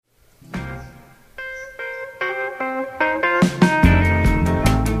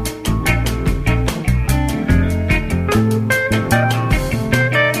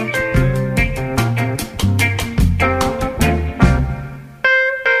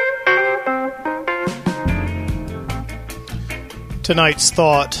tonight's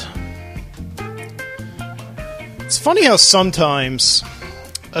thought. It's funny how sometimes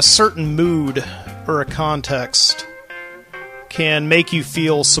a certain mood or a context can make you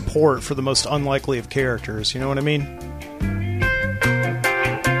feel support for the most unlikely of characters. You know what I mean?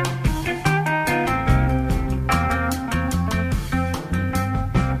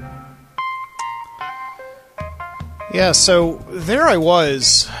 Yeah, so there I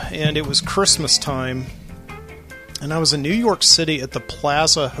was, and it was Christmas time, and I was in New York City at the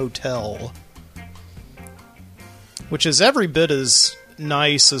Plaza Hotel, which is every bit as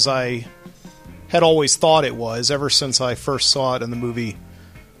nice as I had always thought it was ever since I first saw it in the movie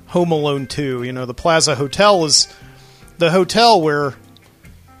Home Alone 2. You know, the Plaza Hotel is the hotel where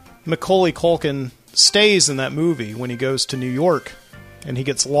Macaulay Culkin stays in that movie when he goes to New York, and he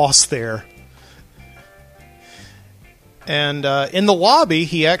gets lost there. And in the lobby,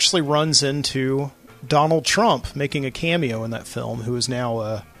 he actually runs into Donald Trump making a cameo in that film, who is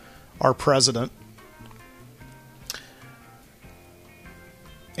now our president.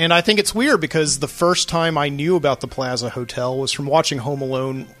 And I think it's weird because the first time I knew about the Plaza Hotel was from watching Home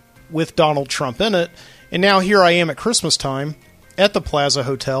Alone with Donald Trump in it. And now here I am at Christmas time at the Plaza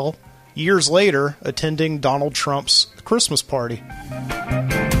Hotel, years later, attending Donald Trump's Christmas party.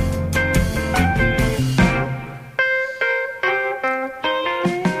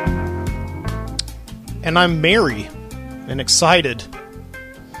 And I'm merry and excited.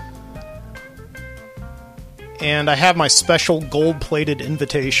 And I have my special gold-plated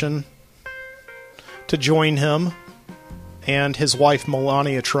invitation to join him and his wife,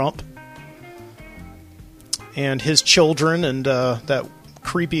 Melania Trump, and his children, and that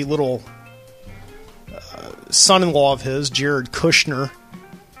creepy little son-in-law of his, Jared Kushner.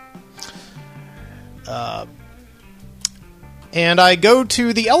 And I go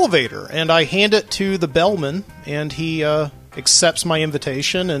to the elevator, and I hand it to the bellman, and he accepts my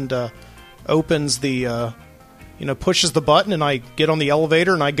invitation and opens the, pushes the button, and I get on the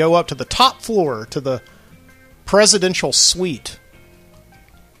elevator, and I go up to the top floor, to the presidential suite.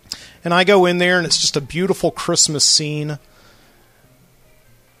 And I go in there, and it's just a beautiful Christmas scene.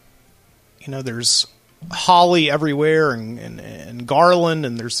 You know, there's holly everywhere, and garland,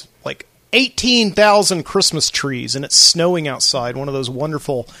 and there's, 18,000 Christmas trees, and it's snowing outside, one of those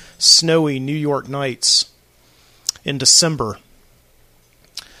wonderful snowy New York nights in December.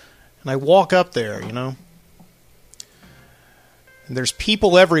 And I walk up there, and there's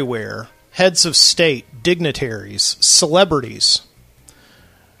people everywhere, heads of state, dignitaries, celebrities.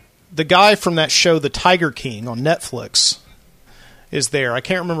 The guy from that show, The Tiger King, on Netflix, is there. I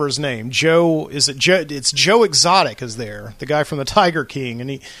can't remember his name. It's Joe Exotic is there, the guy from The Tiger King, and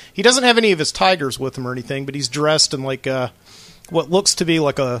he doesn't have any of his tigers with him or anything, but he's dressed in what looks to be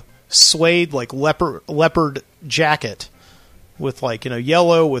like a suede leopard jacket with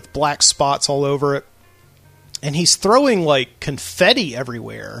yellow with black spots all over it, and he's throwing confetti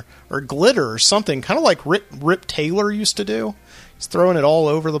everywhere or glitter or something, kind of like Rip Taylor used to do. He's throwing it all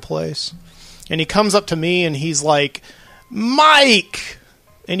over the place, and he comes up to me and he's like, "Mike!"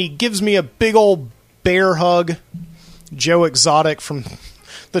 And he gives me a big old bear hug. Joe Exotic from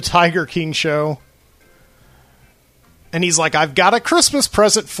the Tiger King show. And he's like, "I've got a Christmas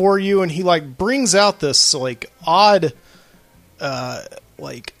present for you." And he brings out this odd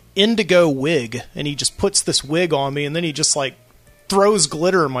indigo wig. And he just puts this wig on me. And then he just throws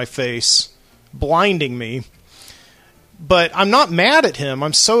glitter in my face, blinding me. But I'm not mad at him.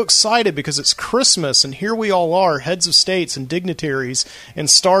 I'm so excited because it's Christmas, and here we all are, heads of states and dignitaries and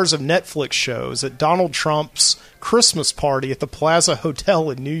stars of Netflix shows at Donald Trump's Christmas party at the Plaza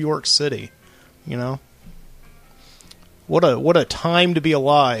Hotel in New York City. What a time to be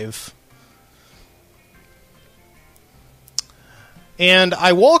alive. And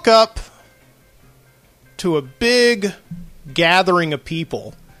I walk up to a big gathering of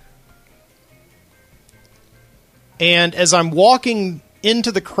people. And as I'm walking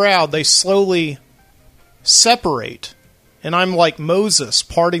into the crowd, they slowly separate. And I'm like Moses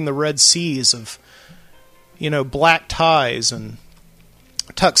parting the Red Seas of, black ties and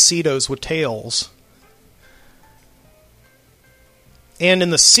tuxedos with tails. And in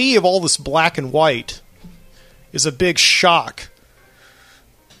the sea of all this black and white is a big shock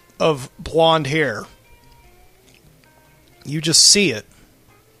of blonde hair. You just see it.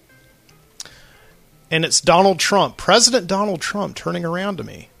 And it's Donald Trump, President Donald Trump, turning around to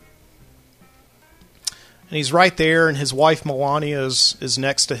me. And he's right there, and his wife Melania is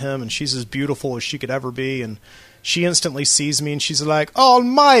next to him, and she's as beautiful as she could ever be. And she instantly sees me, and she's like, "Oh,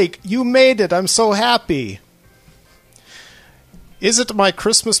 Mike, you made it. I'm so happy. Isn't my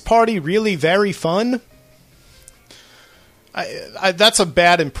Christmas party really very fun?" that's a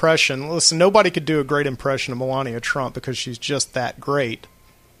bad impression. Listen, nobody could do a great impression of Melania Trump because she's just that great.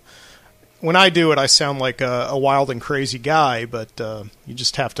 When I do it, I sound like a wild and crazy guy, but you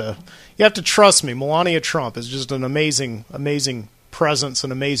have to trust me. Melania Trump is just an amazing, amazing presence,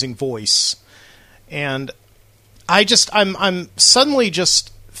 an amazing voice. And I'm suddenly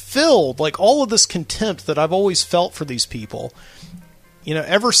just filled, like all of this contempt that I've always felt for these people. You know,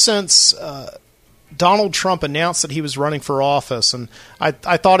 ever since Donald Trump announced that he was running for office, and I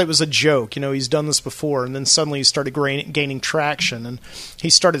thought it was a joke. You know, he's done this before, and then suddenly he started gaining traction, and he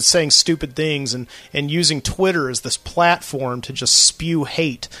started saying stupid things and using Twitter as this platform to just spew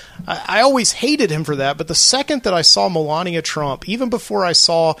hate. I always hated him for that, but the second that I saw Melania Trump, even before I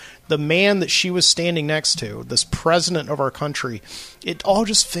saw the man that she was standing next to, this president of our country, it all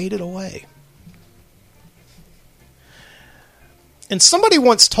just faded away. And somebody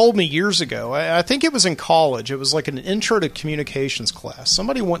once told me years ago, I think it was in college, it was like an intro to communications class.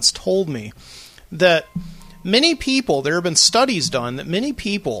 Somebody once told me that many people, there have been studies done, that many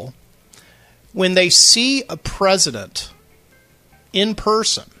people, when they see a president in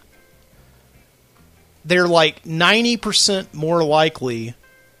person, they're like 90% more likely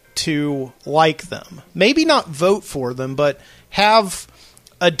to like them. Maybe not vote for them, but have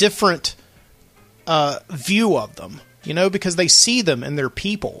a different view of them. You know, because they see them and they're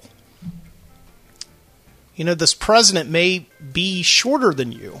people. You know, this president may be shorter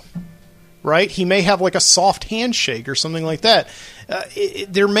than you, right? He may have like a soft handshake or something like that.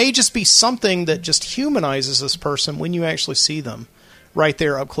 There may just be something that just humanizes this person when you actually see them right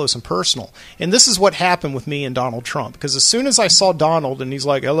there up close and personal. And this is what happened with me and Donald Trump. Because as soon as I saw Donald and he's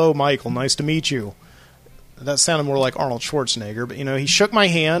like, "Hello, Michael, nice to meet you." That sounded more like Arnold Schwarzenegger. But, you know, he shook my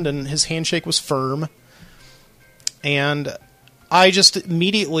hand and his handshake was firm. And I just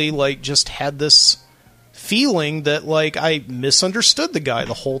immediately, like, just had this feeling that, like, I misunderstood the guy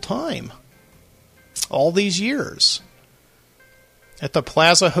the whole time. All these years. At the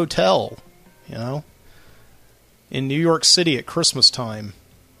Plaza Hotel, you know, in New York City at Christmas time.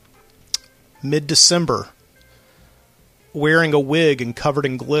 Mid-December. Wearing a wig and covered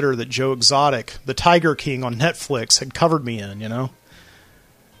in glitter that Joe Exotic, the Tiger King on Netflix, had covered me in, you know.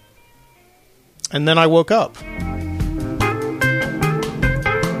 And then I woke up.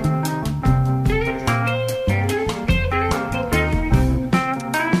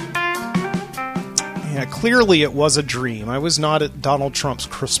 Clearly it was a dream. I was not at Donald Trump's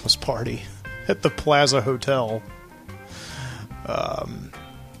Christmas party at the Plaza Hotel. I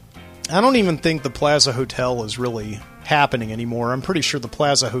don't even think the Plaza Hotel is really happening anymore. I'm pretty sure the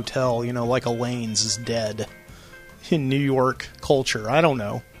Plaza Hotel, you know, like Elaine's, is dead in New York culture. I don't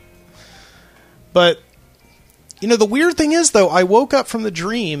know. But, you know, the weird thing is, though, I woke up from the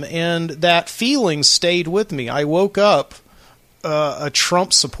dream and that feeling stayed with me. I woke up a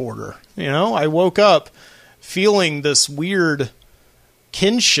Trump supporter. You know, I woke up feeling this weird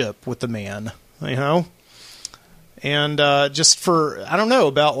kinship with the man, you know, and just for, I don't know,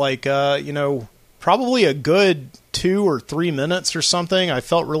 about like, you know, probably a good 2 or 3 minutes or something, I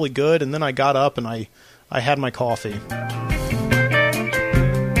felt really good, and then I got up and I had my coffee.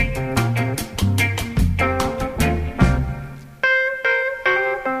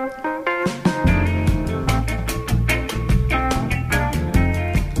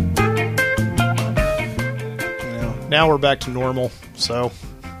 Now we're back to normal, so.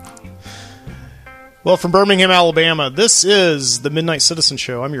 Well, from Birmingham, Alabama, this is the Midnight Citizen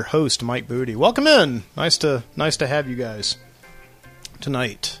Show. I'm your host, Mike Booty. Welcome in. Nice to have you guys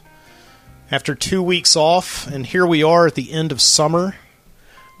tonight. After 2 weeks off, and here we are at the end of summer.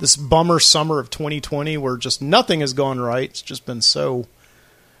 This bummer summer of 2020 where just nothing has gone right. It's just been so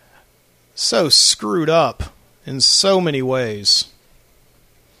screwed up in so many ways.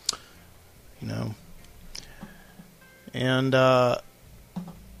 You know. And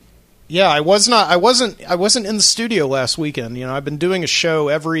yeah, I wasn't in the studio last weekend. You know, I've been doing a show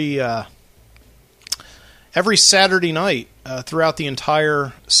every Saturday night throughout the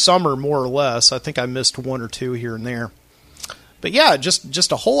entire summer, more or less. I think I missed 1 or 2 here and there. But yeah,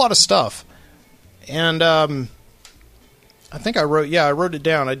 just a whole lot of stuff. And I think I wrote it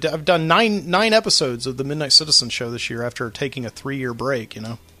down. I've done nine episodes of the Midnight Citizen Show this year after taking a 3-year break, you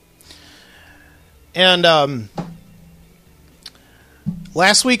know. And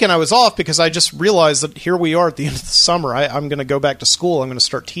last weekend I was off because I just realized that here we are at the end of the summer. I'm going to go back to school. I'm going to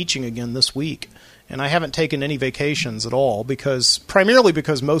start teaching again this week. And I haven't taken any vacations at all, primarily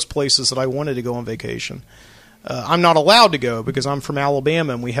because most places that I wanted to go on vacation, I'm not allowed to go because I'm from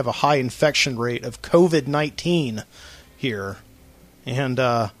Alabama and we have a high infection rate of COVID-19 here. And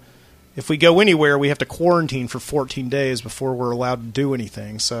if we go anywhere, we have to quarantine for 14 days before we're allowed to do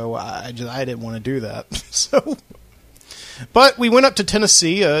anything. So I didn't want to do that. So, but we went up to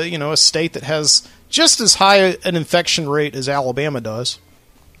Tennessee, a state that has just as high an infection rate as Alabama does.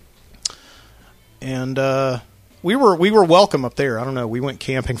 And we were welcome up there. I don't know. We went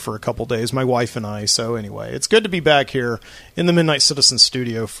camping for a couple days, my wife and I. So anyway, it's good to be back here in the Midnight Citizen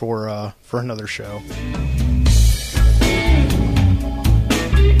studio for another show.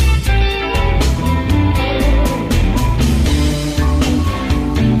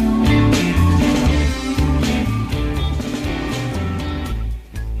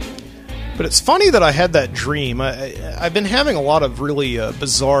 But it's funny that I had that dream. I've been having a lot of really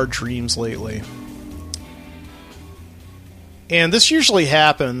bizarre dreams lately. And this usually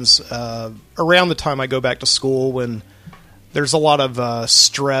happens around the time I go back to school, when there's a lot of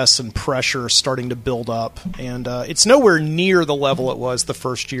stress and pressure starting to build up. And it's nowhere near the level it was the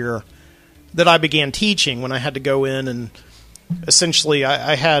first year that I began teaching, when I had to go in and essentially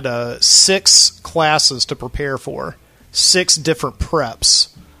I had 6 classes to prepare for, 6 different preps.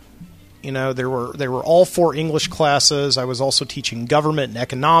 There were all 4 English classes. I was also teaching government and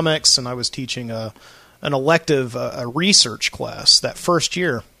economics, and I was teaching an elective a research class that first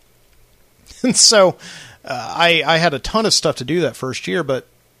year. And so I had a ton of stuff to do that first year, but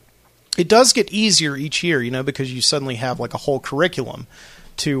it does get easier each year, because you suddenly have like a whole curriculum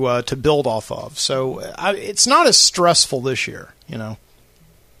to build off of. So it's not as stressful this year,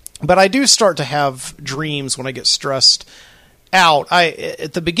 But I do start to have dreams when I get stressed out.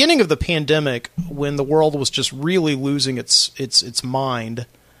 At the beginning of the pandemic, when the world was just really losing its mind,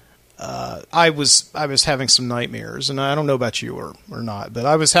 I was having some nightmares, and I don't know about you or not, but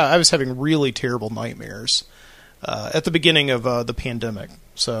I was having really terrible nightmares at the beginning of the pandemic.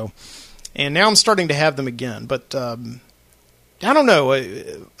 So, and now I'm starting to have them again. But I don't know,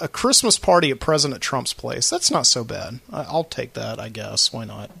 a Christmas party at President Trump's place, that's not so bad. I'll take that, I guess. Why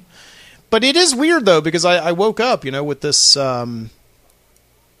not? But it is weird, though, because I woke up, with this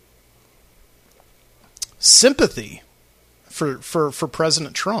sympathy for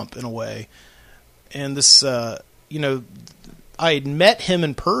President Trump, in a way. And this, I had met him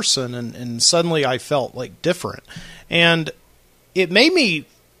in person, and suddenly I felt, like, different. And it made me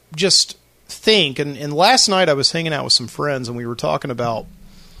just think, and last night I was hanging out with some friends, and we were talking about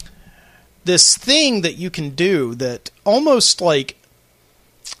this thing that you can do that almost like,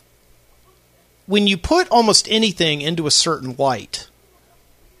 when you put almost anything into a certain light,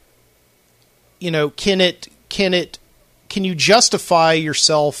 can you justify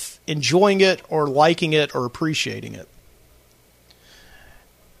yourself enjoying it or liking it or appreciating it?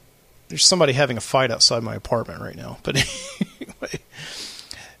 There's somebody having a fight outside my apartment right now, but anyway.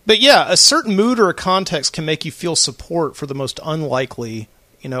 But yeah, a certain mood or a context can make you feel support for the most unlikely,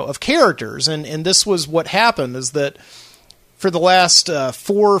 of characters. And this was what happened, is that for the last 4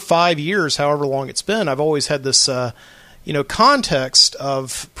 or 5 years, however long it's been, I've always had this, context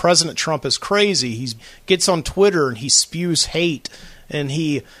of President Trump is crazy. He gets on Twitter and he spews hate, and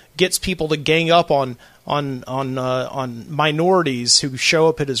he gets people to gang up on minorities who show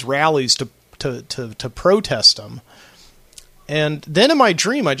up at his rallies to protest him. And then in my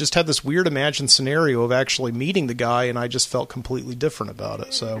dream, I just had this weird imagined scenario of actually meeting the guy, and I just felt completely different about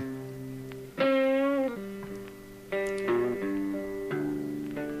it. So.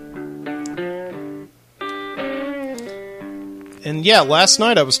 And yeah, last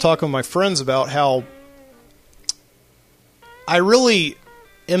night I was talking with my friends about how I really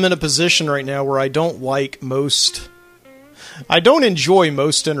am in a position right now where I don't enjoy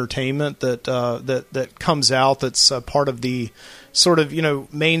most entertainment that comes out that's part of the sort of,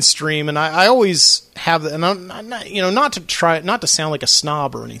 mainstream. And I always have, and I'm not to sound like a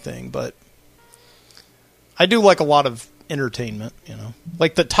snob or anything, but I do like a lot of entertainment,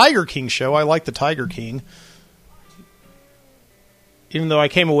 like the Tiger King show. I like the Tiger King. Even though I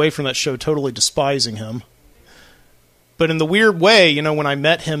came away from that show totally despising him. But in the weird way, when I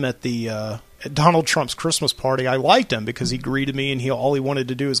met him at at Donald Trump's Christmas party, I liked him because he greeted me, and all he wanted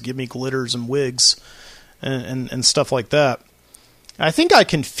to do is give me glitters and wigs and stuff like that. I think I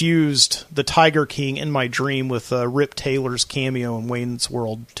confused the Tiger King in my dream with Rip Taylor's cameo in Wayne's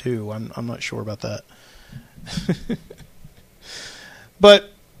World 2. I'm not sure about that.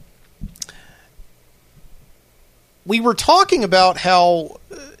 But we were talking about how,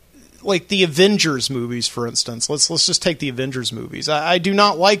 like the Avengers movies, for instance. Let's just take the Avengers movies. I do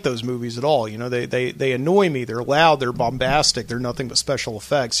not like those movies at all. They annoy me. They're loud. They're bombastic. They're nothing but special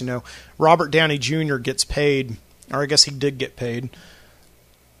effects. Robert Downey Jr. gets paid, or I guess he did get paid,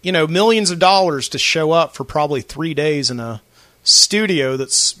 millions of dollars to show up for probably 3 days in a studio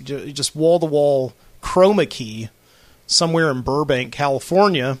that's just wall-to-wall chroma key somewhere in Burbank,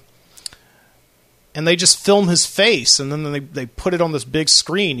 California, and they just film his face, and then they put it on this big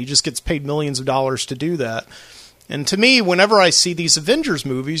screen. He just gets paid millions of dollars to do that. And to me, whenever I see these Avengers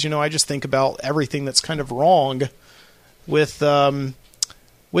movies, I just think about everything that's kind of wrong with the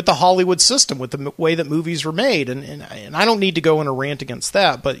Hollywood system, with the way that movies were made. And I don't need to go in a rant against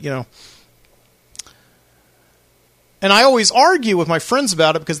that, but, and I always argue with my friends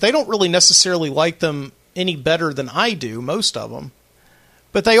about it because they don't really necessarily like them any better than I do, most of them.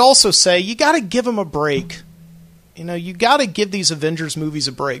 But they also say, you got to give them a break. You got to give these Avengers movies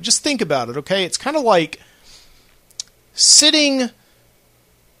a break. Just think about it, okay? It's kind of like sitting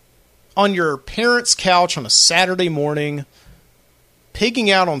on your parents' couch on a Saturday morning, pigging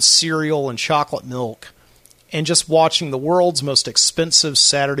out on cereal and chocolate milk, and just watching the world's most expensive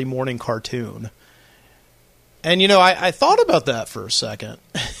Saturday morning cartoon. And, I thought about that for a second.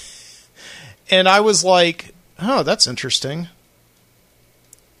 And I was like, oh, that's interesting.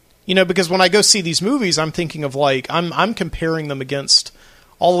 Because when I go see these movies, I'm thinking of I'm comparing them against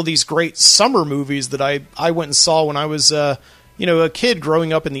all of these great summer movies that I went and saw when I was, a kid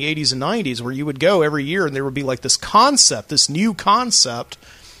growing up in the 80s and 90s, where you would go every year and there would be this new concept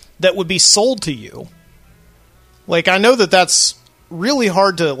that would be sold to you. I know that that's really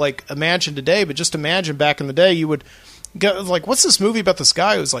hard to imagine today, but just imagine back in the day, you would go what's this movie about this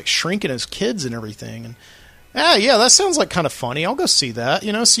guy who's shrinking his kids and everything? And yeah, that sounds kind of funny. I'll go see that.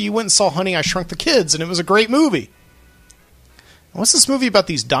 So you went and saw Honey, I Shrunk the Kids, and it was a great movie. What's this movie about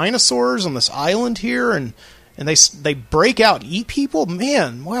these dinosaurs on this island here, and they break out and eat people?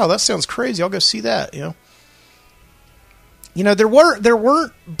 Man, wow, that sounds crazy. I'll go see that. There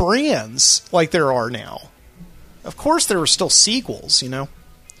weren't brands like there are now. Of course, there were still sequels,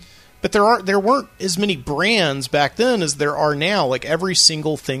 but there weren't as many brands back then as there are now. Every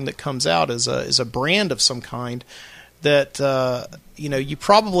single thing that comes out is a brand of some kind that you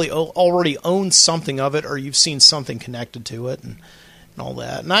probably already own something of it, or you've seen something connected to it, and all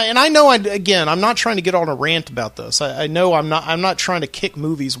that. And I know I'm not trying to get on a rant about this. I know I'm not trying to kick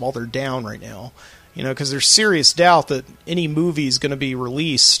movies while they're down right now, because there's serious doubt that any movie is going to be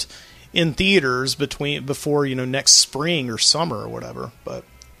released in theaters before next spring or summer or whatever. But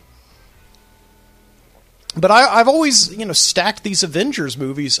I've always stacked these Avengers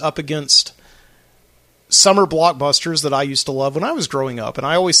movies up against summer blockbusters that I used to love when I was growing up, and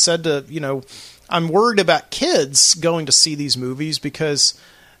I always said I'm worried about kids going to see these movies because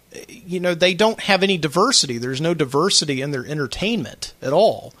they don't have any diversity. There's no diversity in their entertainment at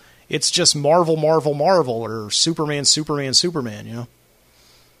all. It's just Marvel, Marvel, Marvel, or Superman, Superman, Superman.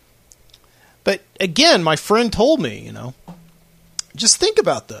 But again, my friend told me, just think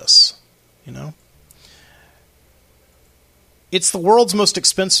about this, It's the world's most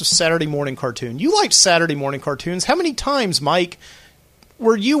expensive Saturday morning cartoon. You liked Saturday morning cartoons. How many times, Mike,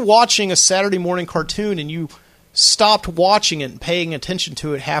 were you watching a Saturday morning cartoon and you stopped watching it and paying attention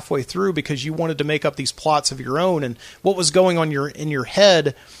to it halfway through because you wanted to make up these plots of your own, and what was going on in your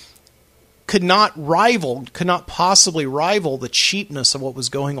head could not possibly rival the cheapness of what was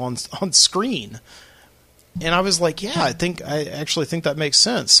going on screen? And I was like, yeah, I actually think that makes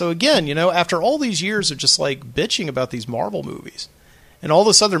sense. So again, after all these years of just bitching about these Marvel movies and all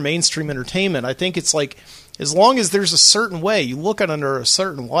this other mainstream entertainment, I think it's as long as there's a certain way, you look at it under a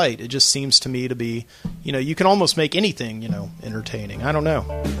certain light, it just seems to me to be, you can almost make anything, entertaining. I don't know.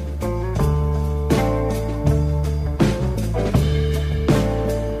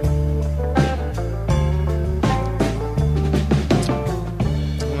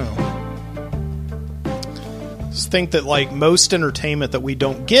 Think that most entertainment that we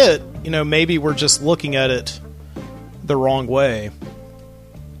don't get, maybe we're just looking at it the wrong way.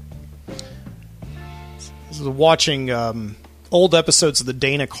 I was watching old episodes of the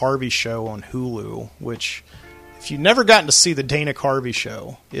Dana Carvey Show on Hulu, which, if you've never gotten to see the Dana Carvey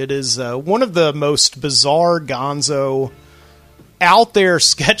Show, it is one of the most bizarre, gonzo, out there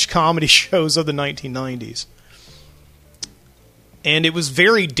sketch comedy shows of the 1990s. And it was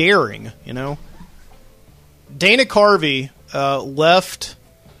very daring, Dana Carvey left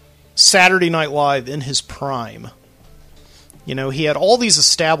Saturday Night Live in his prime. He had all these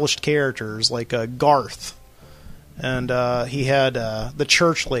established characters like Garth, and he had the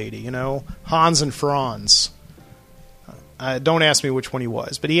church lady, Hans and Franz. Don't ask me which one he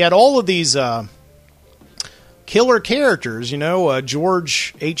was, but he had all of these killer characters,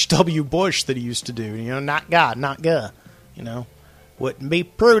 George H.W. Bush that he used to do, not God, not guh, wouldn't be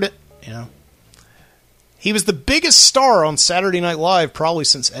prudent, He was the biggest star on Saturday Night Live probably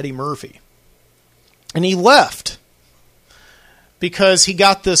since Eddie Murphy. And he left. because he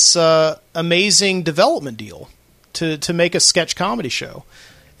got this amazing development deal to make a sketch comedy show.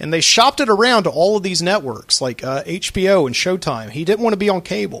 And they shopped it around to all of these networks like HBO and Showtime. He didn't want to be on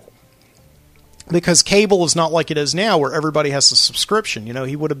cable because cable is not like it is now where everybody has a subscription. You know,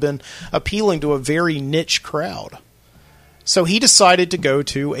 he would have been appealing to a very niche crowd. So he decided to go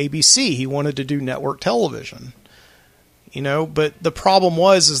to ABC. He wanted to do network television. You know, but the problem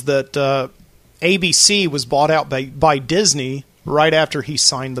is that ABC was bought out by Disney right after he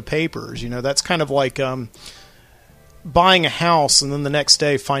signed the papers. You know, that's kind of like buying a house and then the next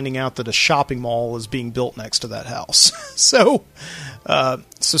day finding out that a shopping mall is being built next to that house. So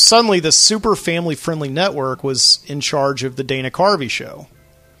suddenly this super family-friendly network was in charge of the Dana Carvey show.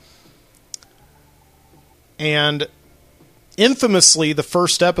 And infamously, the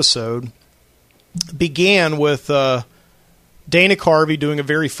first episode began with Dana Carvey doing a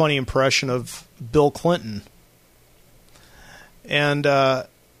very funny impression of Bill Clinton. And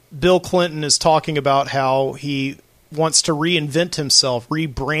Bill Clinton is talking about how he wants to reinvent himself,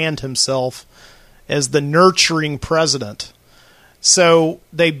 rebrand himself as the nurturing president. So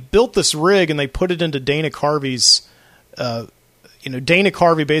they built this rig and they put it into Dana Carvey's, Dana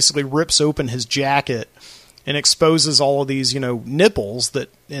Carvey basically rips open his jacket and exposes all of these, nipples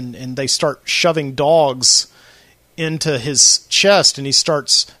and they start shoving dogs into his chest, and he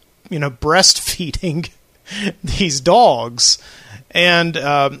starts, breastfeeding these dogs. And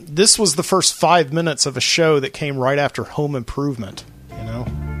this was the first 5 minutes of a show that came right after Home Improvement, Yeah.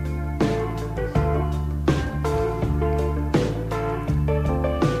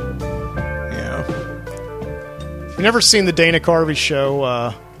 If you've never seen the Dana Carvey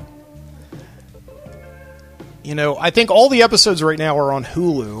show, I think all the episodes right now are on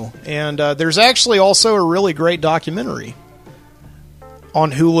Hulu, and there's actually also a really great documentary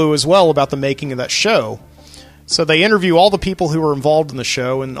on Hulu as well about the making of that show. So they interview all the people who were involved in the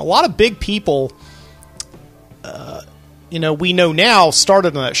show, and a lot of big people, we know now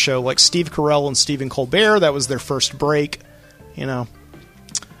started on that show, like Steve Carell and Stephen Colbert. That was their first break,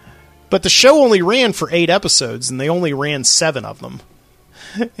 But the show only ran for 8 episodes, and they only ran 7 of them.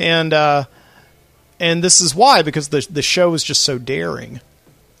 And this is why, because the show was just so daring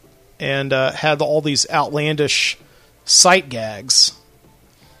and had all these outlandish sight gags.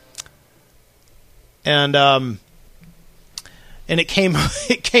 And it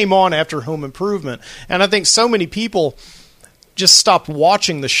came on after Home Improvement, and I think so many people just stopped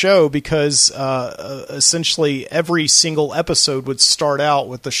watching the show because essentially every single episode would start out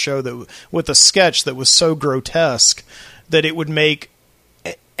with with a sketch that was so grotesque that it would make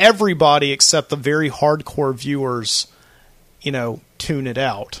everybody except the very hardcore viewers, tune it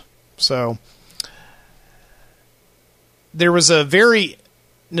out. So there was a very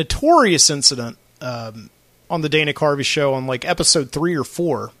notorious incident on the Dana Carvey show on like episode 3 or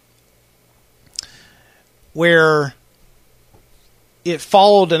 4, where it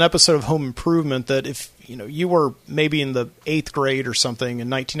followed an episode of Home Improvement that if you were maybe in the 8th grade or something in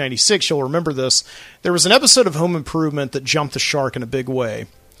 1996, you'll remember this. There was an episode of Home Improvement that jumped the shark in a big way,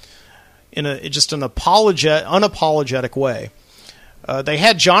 in an unapologetic way. They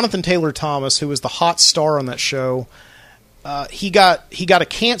had Jonathan Taylor Thomas, who was the hot star on that show. He got a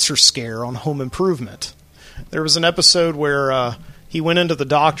cancer scare on Home Improvement. There was an episode where he went into the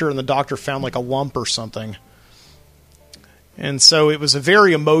doctor, and the doctor found like a lump or something. And so it was a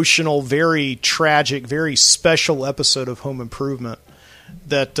very emotional, very tragic, very special episode of Home Improvement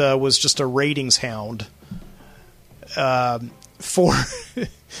that was just a ratings hound for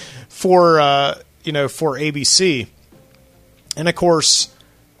ABC. And of course,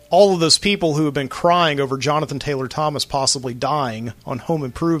 all of those people who have been crying over Jonathan Taylor Thomas possibly dying on Home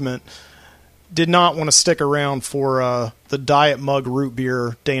Improvement did not want to stick around for the Diet Mug Root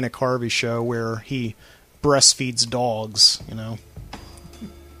Beer Dana Carvey show where he breastfeeds dogs,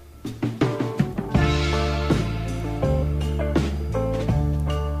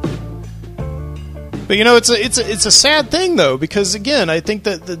 But it's a sad thing though, because again, I think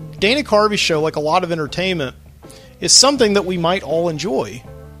that the Dana Carvey show, like a lot of entertainment, is something that we might all enjoy.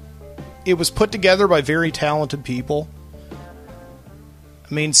 It was put together by very talented people.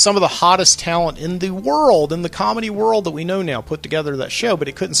 I mean, some of the hottest talent in the world, in the comedy world that we know now, put together that show, but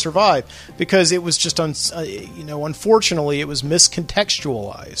it couldn't survive because it was just, unfortunately, it was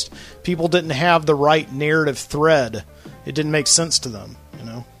miscontextualized. People didn't have the right narrative thread. It didn't make sense to them,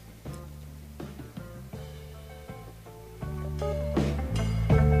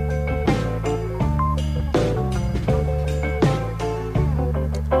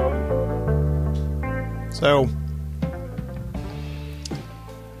 So,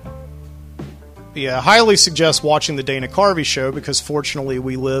 yeah, highly suggest watching the Dana Carvey show, because fortunately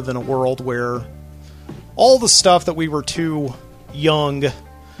we live in a world where all the stuff that we were too young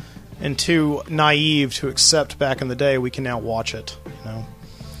and too naive to accept back in the day, we can now watch it, you know,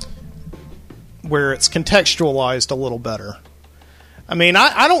 where it's contextualized a little better. I mean,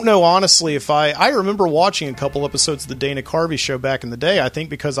 I don't know, honestly, if I remember watching a couple episodes of the Dana Carvey show back in the day, I think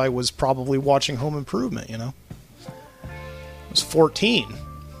because I was probably watching Home Improvement, you know. I was 14.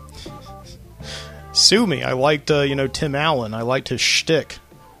 Sue me. I liked, Tim Allen. I liked his shtick.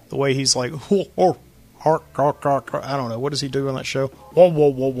 The way he's like, I don't know. What does he do on that show? Whoa, whoa,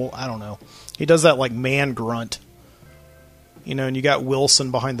 whoa, whoa. I don't know. He does that, like, man grunt. You know, and you got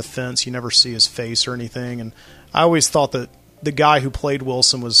Wilson behind the fence. You never see his face or anything. And I always thought that the guy who played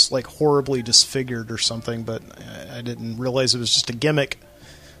Wilson was, like, horribly disfigured or something, but I didn't realize it was just a gimmick.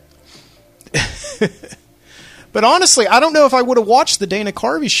 But honestly, I don't know if I would have watched the Dana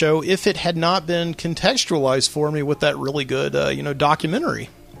Carvey show if it had not been contextualized for me with that really good, documentary.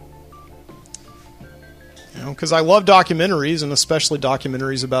 You know, because I love documentaries, and especially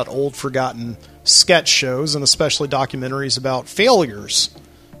documentaries about old, forgotten sketch shows, and especially documentaries about failures.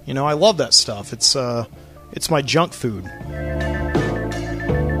 You know, I love that stuff. It's my junk food.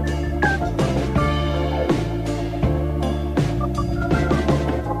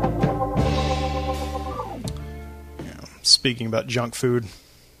 Speaking about junk food,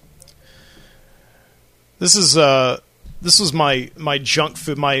 this was my junk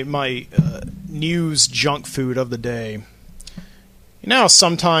food, my news junk food of the day. You know,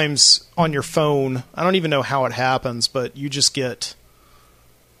 sometimes on your phone, I don't even know how it happens, but you just get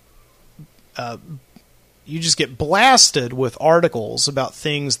blasted with articles about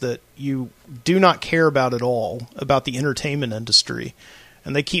things that you do not care about at all, about the entertainment industry,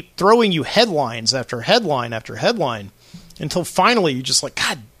 and they keep throwing you headlines after headline after headline. Until finally you just like,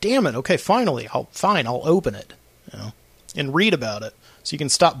 God damn it, okay, finally, I'll open it, you know, and read about it, so you can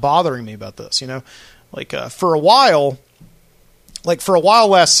stop bothering me about this, you know. Like, for a while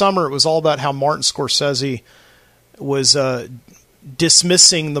last summer, it was all about how Martin Scorsese was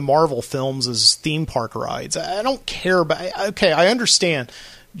dismissing the Marvel films as theme park rides. I don't care about, okay, I understand.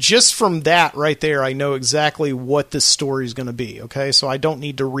 Just from that right there, I know exactly what this story is going to be, okay, so I don't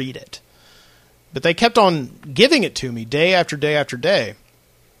need to read it. But they kept on giving it to me day after day after day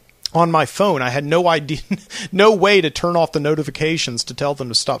on my phone. I had no idea, no way to turn off the notifications to tell them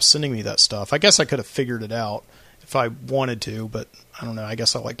to stop sending me that stuff. I guess I could have figured it out if I wanted to, but I don't know. I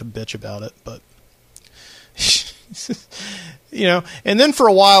guess I like to bitch about it, but you know. And then for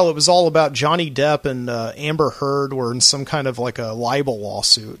a while, it was all about Johnny Depp and Amber Heard were in some kind of like a libel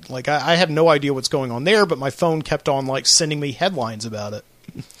lawsuit. Like I have no idea what's going on there, but my phone kept on like sending me headlines about it.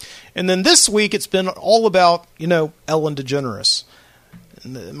 And then this week, it's been all about, you know, Ellen DeGeneres.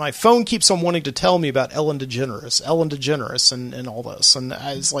 And my phone keeps on wanting to tell me about Ellen DeGeneres, and all this. And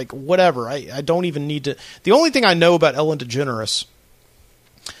I was like, whatever. I don't even need to. The only thing I know about Ellen DeGeneres,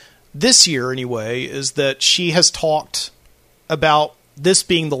 this year anyway, is that she has talked about this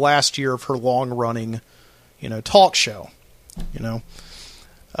being the last year of her long-running, you know, talk show, you know.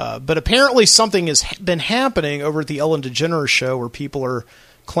 But apparently something has been happening over at the Ellen DeGeneres show where people are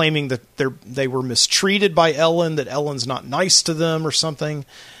claiming that they were mistreated by Ellen, that Ellen's not nice to them or something.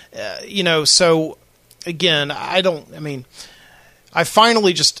 You know, so again, I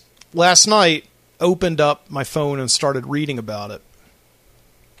finally just last night opened up my phone and started reading about it.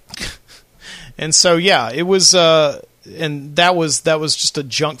 And so, yeah, it was, and that was just a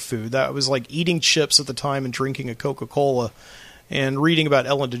junk food. That was like eating chips at the time and drinking a Coca-Cola and reading about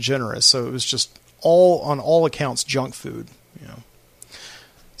Ellen DeGeneres. So it was just on all accounts, junk food, you know.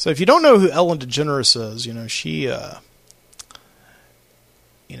 So if you don't know who Ellen DeGeneres is, you know, she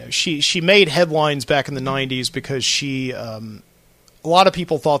made headlines back in the 90s because she, a lot of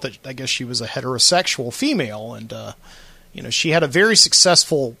people thought that, I guess she was a heterosexual female, and, you know, she had a very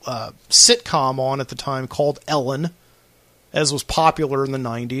successful sitcom on at the time called Ellen, as was popular in the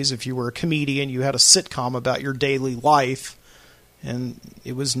 90s. If you were a comedian, you had a sitcom about your daily life, and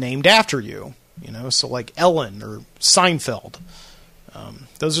it was named after you, you know, so like Ellen or Seinfeld.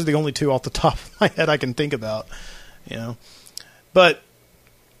 Those are the only two off the top of my head I can think about, you know. But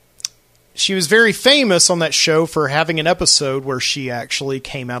she was very famous on that show for having an episode where she actually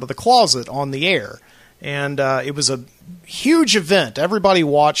came out of the closet on the air. And it was a huge event. Everybody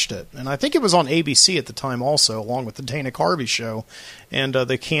watched it. And I think it was on ABC at the time also, along with the Dana Carvey show and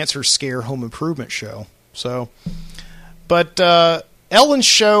the Cancer Scare Home Improvement show. So, but Ellen's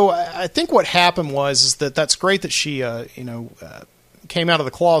show, I think what happened was that's great that she, came out of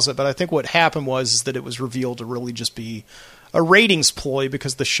the closet, but I think what happened was that it was revealed to really just be a ratings ploy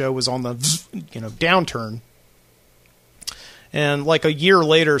because the show was on the downturn. And like a year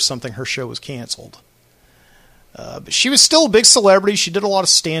later or something, her show was canceled. But she was still a big celebrity. She did a lot of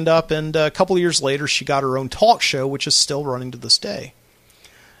stand-up, and a couple of years later, she got her own talk show, which is still running to this day.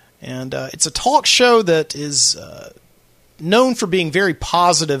 And it's a talk show that is known for being very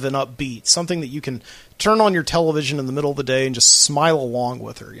positive and upbeat, something that you can turn on your television in the middle of the day and just smile along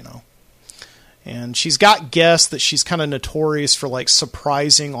with her, And she's got guests that she's kind of notorious for, like,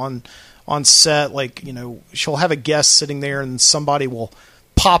 surprising on set. Like, she'll have a guest sitting there and somebody will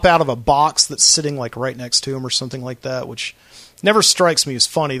pop out of a box that's sitting, like, right next to him or something like that, which never strikes me as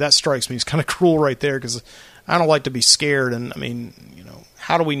funny. That strikes me as kind of cruel right there, because I don't like to be scared. And, I mean,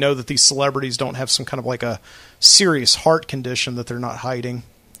 how do we know that these celebrities don't have some kind of, like, a serious heart condition that they're not hiding?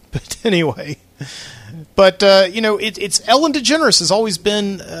 But anyway, it's Ellen DeGeneres has always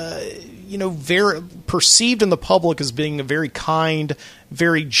been, very perceived in the public as being a very kind,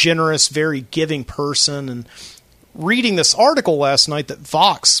 very generous, very giving person. And reading this article last night that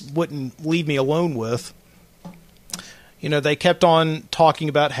Vox wouldn't leave me alone with, they kept on talking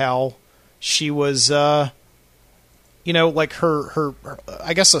about how she was, like her,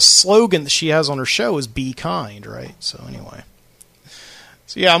 I guess a slogan that she has on her show is "Be kind," right? So anyway.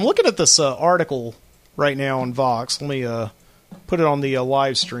 So yeah, I'm looking at this article right now on Vox. Let me put it on the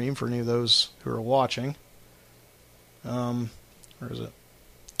live stream for any of those who are watching. Where is it?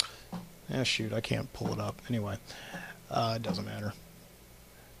 Shoot, I can't pull it up. Anyway, it doesn't matter.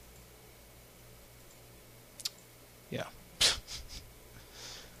 Yeah.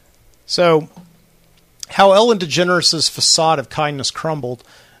 So, how Ellen DeGeneres' facade of kindness crumbled.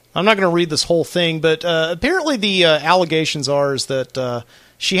 I'm not going to read this whole thing, but apparently the allegations is that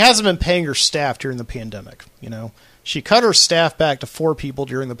she hasn't been paying her staff during the pandemic. She cut her staff back to 4 people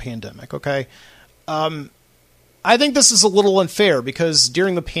during the pandemic. Okay, I think this is a little unfair because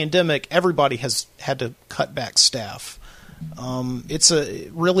during the pandemic, everybody has had to cut back staff. It's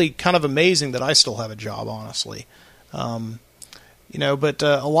really kind of amazing that I still have a job, honestly. But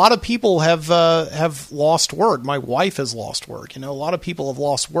a lot of people have lost work. My wife has lost work. A lot of people have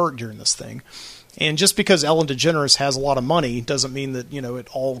lost work during this thing. And just because Ellen DeGeneres has a lot of money doesn't mean that, it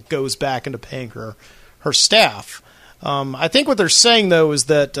all goes back into paying her staff. I think what they're saying, though, is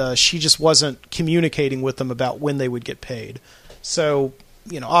that she just wasn't communicating with them about when they would get paid. So,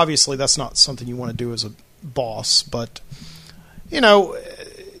 obviously that's not something you want to do as a boss. But,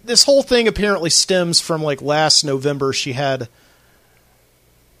 this whole thing apparently stems from, like, last November. She had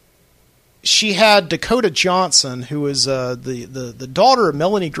Dakota Johnson, who is the daughter of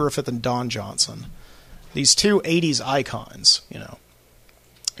Melanie Griffith and Don Johnson, these two 80s icons.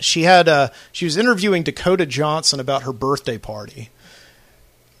 She was interviewing Dakota Johnson about her birthday party,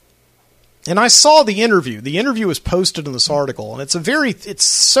 and I saw the interview. The interview was posted in this article, and it's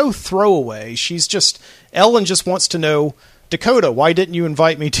so throwaway. Ellen just wants to know, Dakota, why didn't you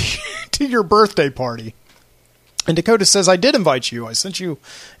invite me to your birthday party? And Dakota says, I did invite you. I sent you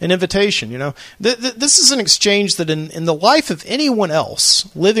an invitation. This is an exchange that in the life of anyone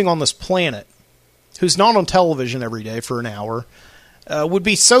else living on this planet who's not on television every day for an hour would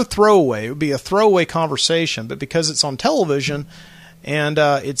be so throwaway. It would be a throwaway conversation. But because it's on television and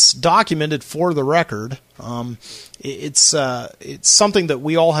it's documented for the record, it's something that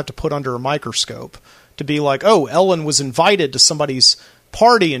we all have to put under a microscope to be like, oh, Ellen was invited to somebody's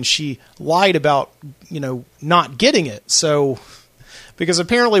party and she lied about not getting it. So because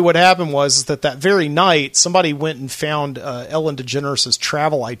apparently what happened was that very night somebody went and found Ellen DeGeneres'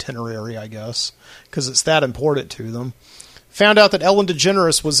 travel itinerary, I guess, because it's that important to them. Found out that Ellen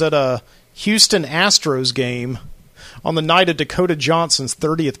DeGeneres was at a Houston Astros game on the night of Dakota Johnson's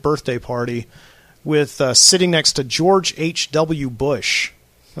 30th birthday party with sitting next to George H.W. Bush,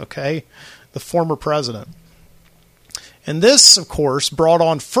 okay, the former president. And this, of course, brought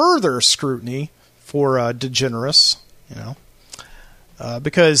on further scrutiny for DeGeneres,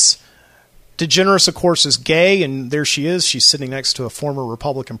 because DeGeneres, of course, is gay, and there she is. She's sitting next to a former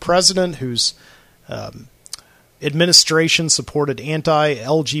Republican president whose administration supported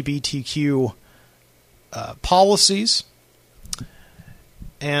anti-LGBTQ policies.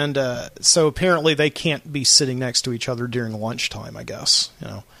 And so apparently they can't be sitting next to each other during lunchtime, I guess.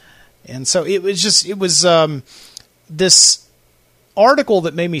 And so it was this article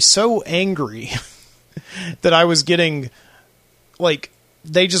that made me so angry that I was getting, like,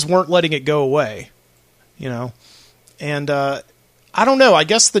 they just weren't letting it go away, And I don't know. I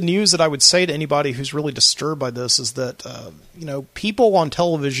guess the news that I would say to anybody who's really disturbed by this is that, people on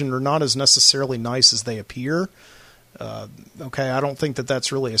television are not as necessarily nice as they appear. Okay, I don't think that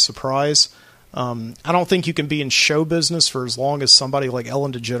that's really a surprise. I don't think you can be in show business for as long as somebody like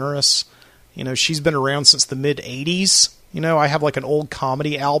Ellen DeGeneres. You know, she's been around since the mid-'80s. You know, I have like an old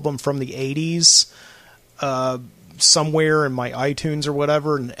comedy album from the 80s somewhere in my iTunes or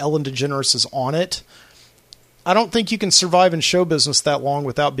whatever, and Ellen DeGeneres is on it. I don't think you can survive in show business that long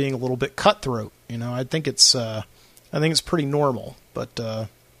without being a little bit cutthroat. You know, I think it's pretty normal. But the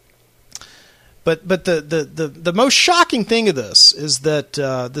most shocking thing of this is that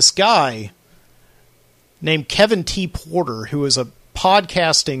this guy named Kevin T. Porter, who is a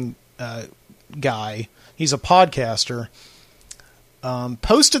podcasting guy, he's a podcaster,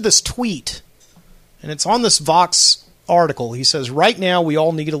 posted this tweet, and it's on this Vox article. He says, "Right now we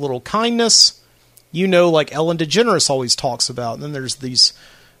all need a little kindness, you know, like Ellen DeGeneres always talks about." And then there's these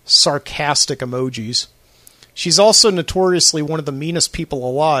sarcastic emojis. "She's also notoriously one of the meanest people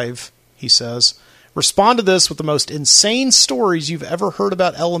alive," he says. "Respond to this with the most insane stories you've ever heard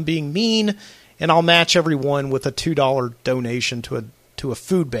about Ellen being mean, and I'll match everyone with a $2 donation to a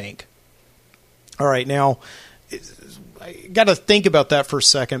food bank." All right, now, I got to think about that for a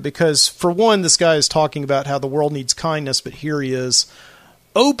second, because for one, this guy is talking about how the world needs kindness, but here he is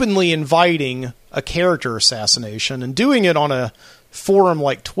openly inviting a character assassination and doing it on a forum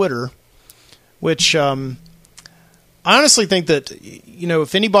like Twitter, which I honestly think that, you know,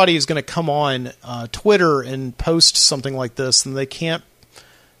 if anybody is going to come on Twitter and post something like this, then they can't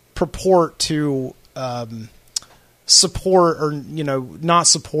purport to support or, you know, not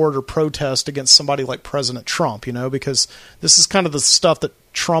support or protest against somebody like President Trump, you know, because this is kind of the stuff that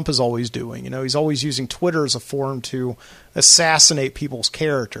Trump is always doing. You know, he's always using Twitter as a forum to assassinate people's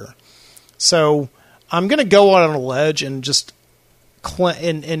character. So I'm going to go out on a ledge and just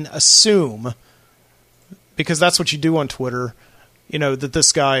and assume, because that's what you do on Twitter, you know, that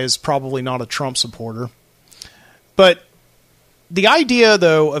this guy is probably not a Trump supporter. But the idea,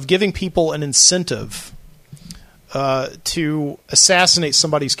 though, of giving people an incentive to assassinate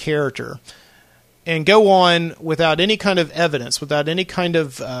somebody's character and go on without any kind of evidence, without any kind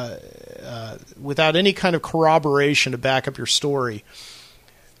of corroboration to back up your story,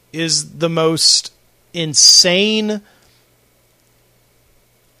 is the most insane,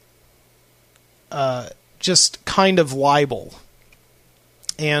 just kind of libel,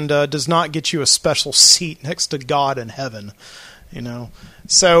 and does not get you a special seat next to God in heaven, you know.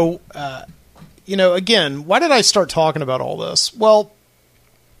 So, you know, again, why did I start talking about all this? Well,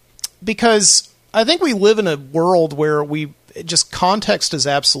 because I think we live in a world where context is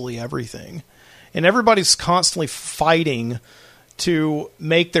absolutely everything, and everybody's constantly fighting to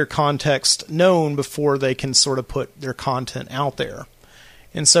make their context known before they can sort of put their content out there.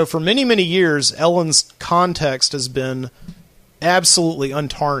 And so for many, many years, Ellen's context has been absolutely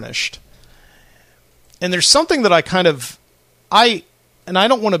untarnished. And there's something that I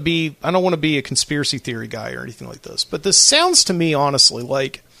don't want to be a conspiracy theory guy or anything like this, but this sounds to me, honestly,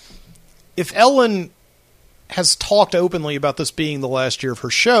 like if Ellen has talked openly about this being the last year of her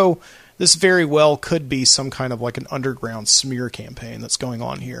show, this very well could be some kind of like an underground smear campaign that's going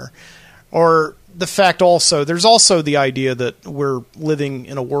on here. Or the fact also, there's also the idea that we're living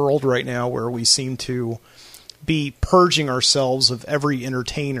in a world right now where we seem to be purging ourselves of every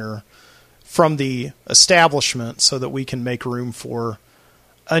entertainer from the establishment so that we can make room for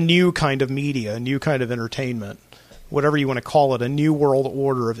a new kind of media, a new kind of entertainment, whatever you want to call it, a new world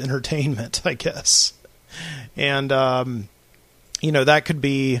order of entertainment, I guess. And, you know, that could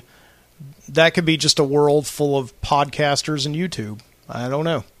be just a world full of podcasters and YouTube. I don't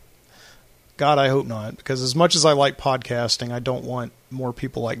know. God, I hope not, because as much as I like podcasting, I don't want more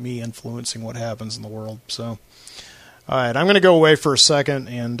people like me influencing what happens in the world. So, all right, I'm going to go away for a second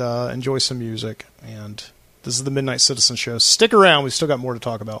and enjoy some music. And this is the Midnight Citizen Show. Stick around. We've still got more to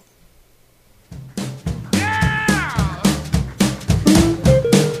talk about.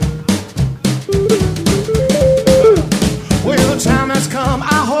 Well, the time has come.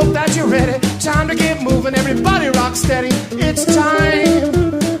 I hope that you're ready. Time to get moving. Everybody rock steady. It's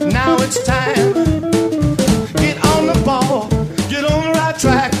time. Now it's time. Get on the ball. Get on the right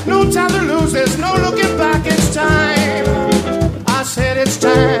track. No time to lose. There's no looking back. It's time. I said it's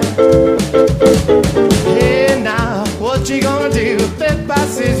time. Hey, now, what you gonna do if that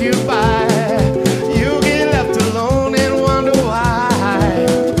passes you by? You get left alone and wonder why.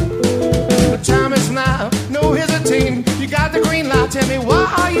 The time is now. No hesitating. You got the green light. Tell me, why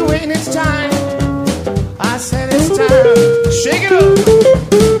are you waiting? It's time. I said it's time. Shake it up.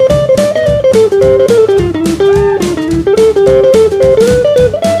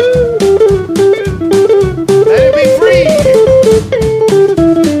 Let it be free.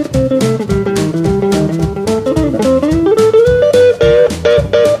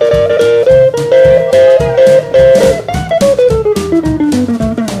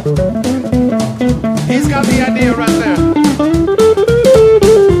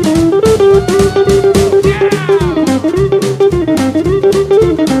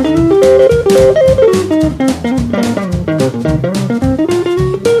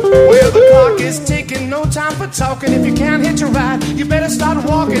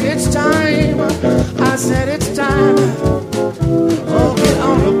 start walking, it's time. I said it's time. Oh, get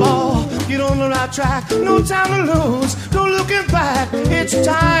on the ball, get on the right track. No time to lose, no looking back. It's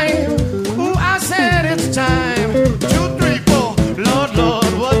time. Ooh, I said it's time. 2, 3, 4. Lord,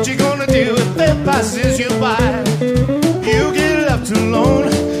 Lord, what you gonna do if that passes you by? You get left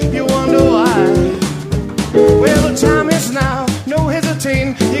alone, you wonder why. Well, the time is now, no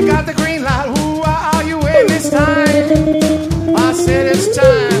hesitating. You got the green light. Ooh, why are you waiting this time? I said it's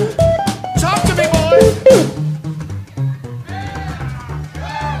time. Talk to me, boy.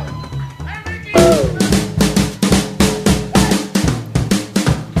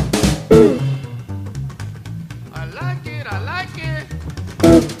 I like it, I like it.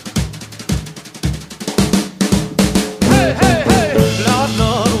 Hey, hey, hey. Lord,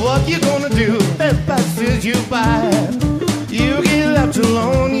 Lord, what you gonna do if that passes you by? You get left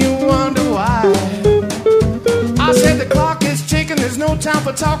alone, you wonder why. I said the clock is ticking, there's no time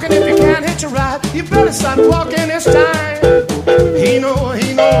for talking. If you can't hit your ride, you better start walking, it's time. He knows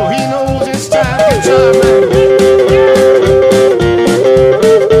it's time.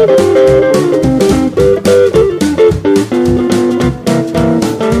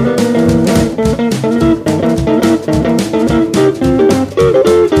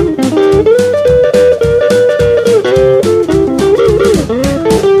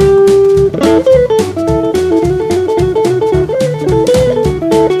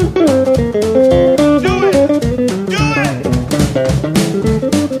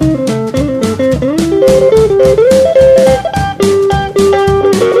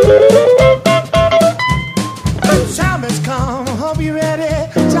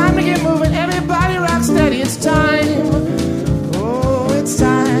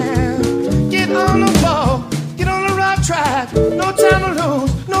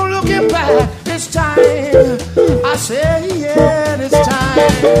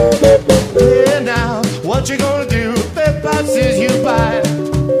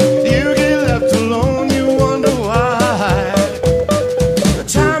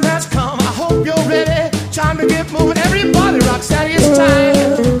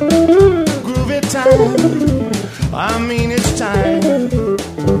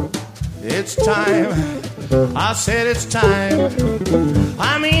 Get time, man. I said it's time.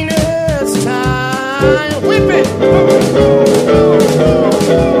 I mean it's time. Whip it.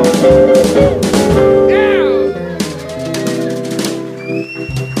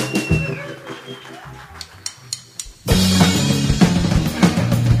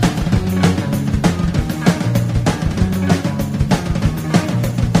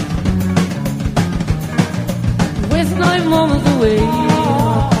 With 9 moments away,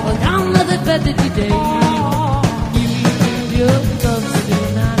 down another bed today.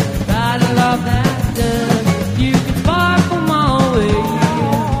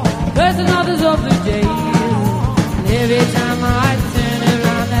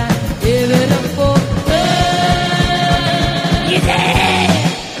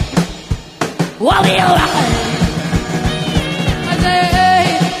 We'll be alright. I say, hey,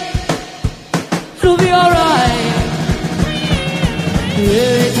 it'll be alright.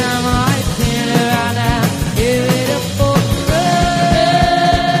 Every time I turn around, I give it a full run.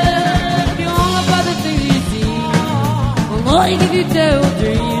 You're all about the things you see. Well, Lord, give you terrible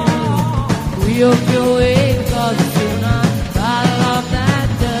dreams. We hope you'll wake up soon. I love that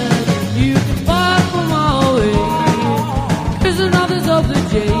does. You can far from our way. Prison office of the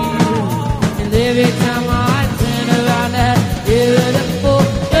jail. Every time I turn around, that beautiful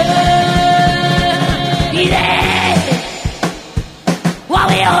girl, easy, while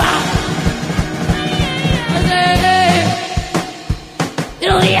we alright. I say,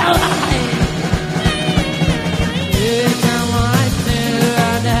 it'll be alright. Every time I turn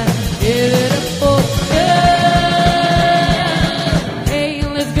around, that beautiful girl. Hey,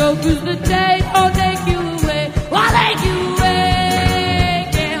 let's go cruise the day. I'll take you away. I'll take you away.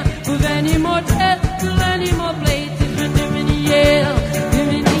 Any more tests, any more places, give me the yell, give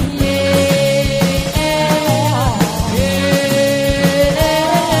me the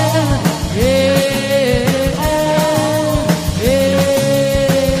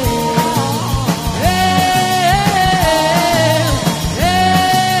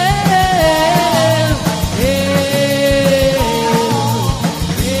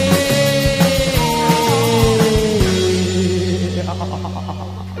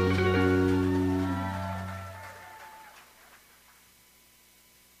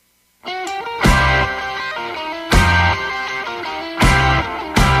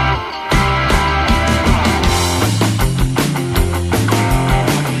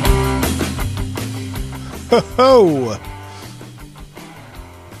Ho!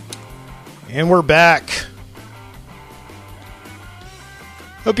 And we're back.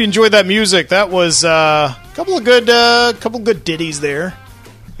 Hope you enjoyed that music. That was a couple of good ditties there.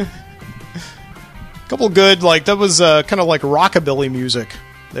 Couple of good, like, that was kind of like rockabilly music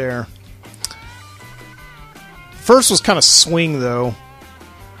there. First was kind of swing, though.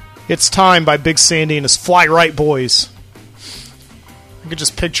 It's Time by Big Sandy and his Fly Right Boys. I could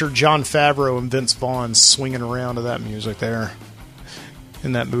just picture Jon Favreau and Vince Vaughn swinging around to that music there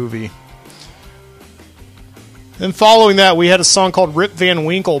in that movie. Then following that, we had a song called Rip Van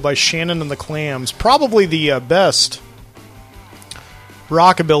Winkle by Shannon and the Clams. Probably the best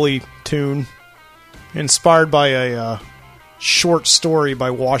rockabilly tune, inspired by a short story by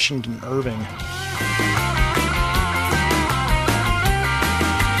Washington Irving.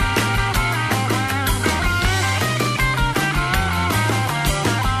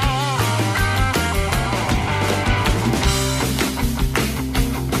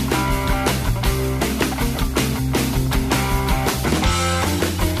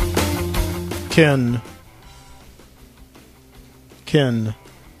 Ken. Get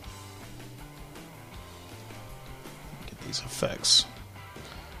these effects.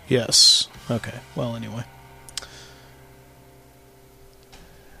 Yes. Okay. Well, anyway.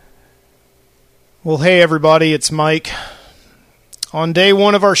 Well, hey, everybody. It's Mike. On day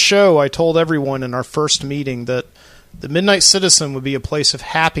one of our show, I told everyone in our first meeting that the Midnight Citizen would be a place of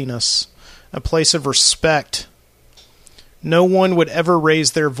happiness, a place of respect. No one would ever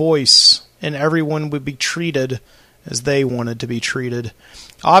raise their voice, and everyone would be treated as they wanted to be treated.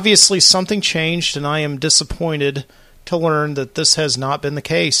 Obviously, something changed, and I am disappointed to learn that this has not been the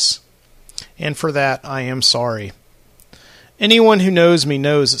case. And for that, I am sorry. Anyone who knows me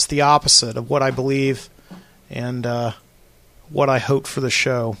knows it's the opposite of what I believe and what I hoped for the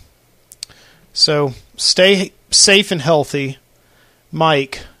show. So, stay safe and healthy.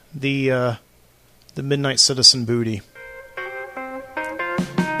 Mike, the Midnight Citizen Booty.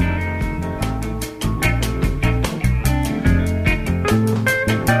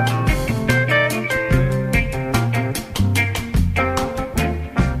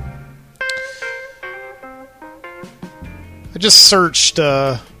 Just searched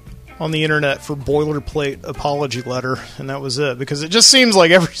on the internet for boilerplate apology letter, and that was it, because it just seems like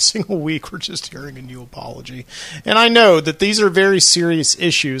every single week we're just hearing a new apology. And I know that these are very serious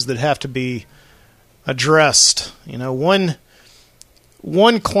issues that have to be addressed. You know,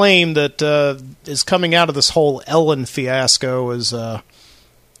 one claim that is coming out of this whole Ellen fiasco is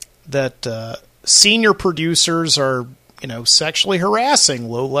that senior producers are, sexually harassing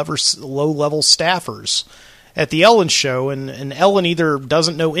low-level staffers at the Ellen show, and Ellen either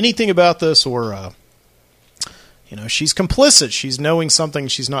doesn't know anything about this or, she's complicit. She's knowing something,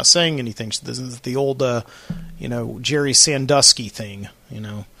 she's not saying anything. This is the old, Jerry Sandusky thing,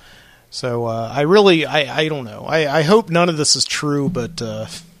 So I don't know. I hope none of this is true, but,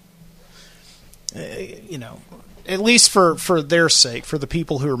 at least for their sake, for the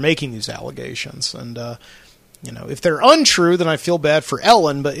people who are making these allegations. And, if they're untrue, then I feel bad for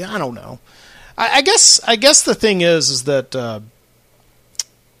Ellen, but I don't know. I guess the thing is that, I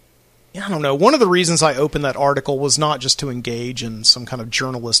don't know, one of the reasons I opened that article was not just to engage in some kind of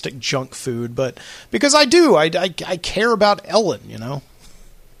journalistic junk food, but because I care about Ellen,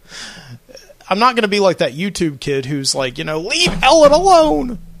 I'm not going to be like that YouTube kid who's like, leave Ellen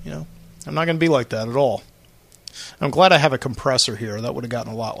alone, I'm not going to be like that at all. I'm glad I have a compressor here. That would have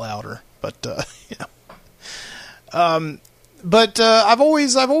gotten a lot louder, but, But I've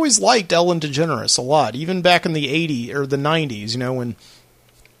always liked Ellen DeGeneres a lot, even back in the 80s or the 90s, when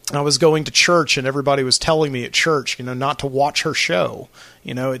I was going to church and everybody was telling me at church, not to watch her show.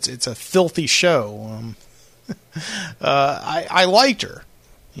 It's a filthy show. I liked her.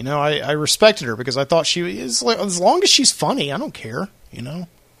 I respected her because I thought she is, like, as long as she's funny, I don't care,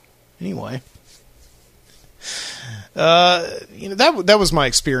 Anyway. That was my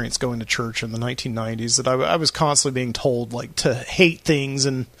experience going to church in the 1990s, that I was constantly being told, like, to hate things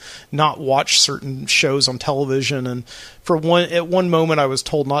and not watch certain shows on television. And at one moment I was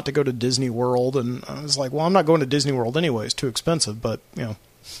told not to go to Disney World, and I was like, well, I'm not going to Disney World anyway. It's too expensive, but,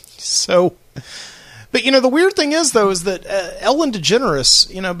 so... But, the weird thing is, though, is that Ellen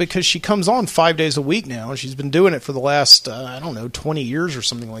DeGeneres, because she comes on 5 days a week now, and she's been doing it for the last, 20 years or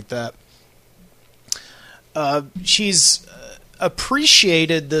something like that. She's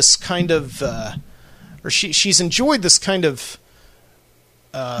appreciated this kind of, or she's enjoyed this kind of,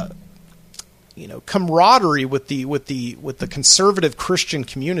 camaraderie with the conservative Christian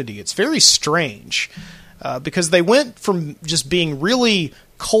community. It's very strange, because they went from just being really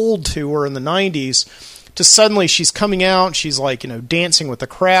cold to her in the 90s to suddenly she's coming out, she's like, dancing with the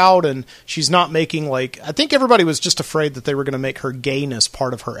crowd, and she's not making I think everybody was just afraid that they were going to make her gayness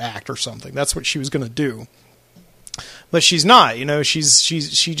part of her act or something. That's what she was going to do. But she's not, she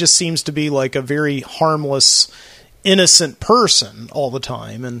just seems to be like a very harmless, innocent person all the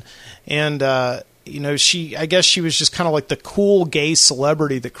time. And I guess she was just kind of like the cool gay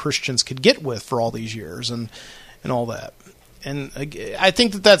celebrity that Christians could get with for all these years and all that. And I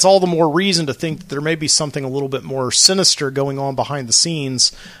think that that's all the more reason to think that there may be something a little bit more sinister going on behind the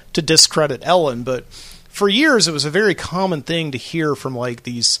scenes to discredit Ellen. But for years, it was a very common thing to hear from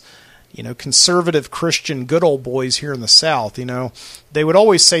these, conservative Christian good old boys here in the South. They would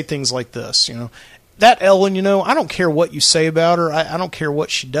always say things like this, that Ellen, I don't care what you say about her. I don't care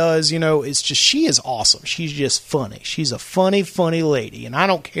what she does. It's just, she is awesome. She's just funny. She's a funny, funny lady. And I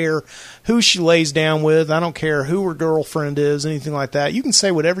don't care who she lays down with. I don't care who her girlfriend is, anything like that. You can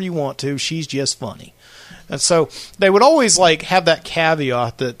say whatever you want to. She's just funny. And so they would always have that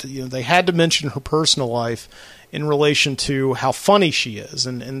caveat that, they had to mention her personal life in relation to how funny she is.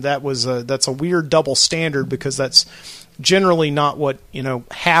 And that's a weird double standard, because that's generally not what,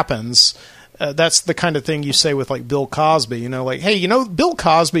 happens. That's the kind of thing you say with Bill Cosby, hey, Bill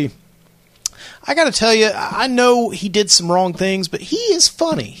Cosby, I got to tell you, I know he did some wrong things, but he is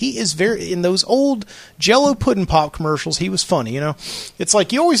funny. He is in those old Jell-O Pudding Pop commercials, he was funny, It's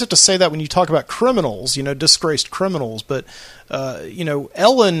you always have to say that when you talk about criminals, disgraced criminals. But,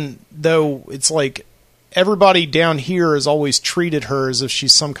 Ellen, though, it's everybody down here has always treated her as if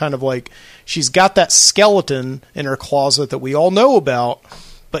she's some kind of she's got that skeleton in her closet that we all know about.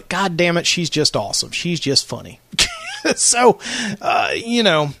 But God damn it, she's just awesome. She's just funny. So,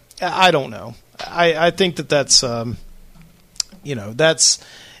 I don't know. I think that's, that's,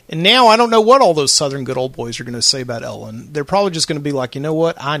 and now I don't know what all those Southern good old boys are going to say about Ellen. They're probably just going to be like, you know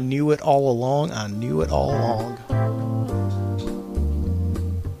what? I knew it all along. I knew it all along.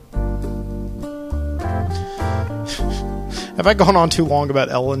 Have I gone on too long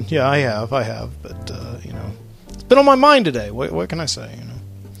about Ellen? Yeah, I have. But, it's been on my mind today. What can I say,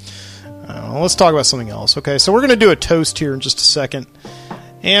 let's talk about something else. Okay, so we're going to do a toast here in just a second.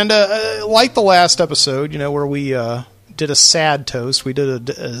 And like the last episode, where we did a sad toast, we did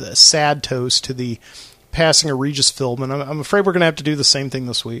a sad toast to the passing of Regis Philbin. I'm afraid we're going to have to do the same thing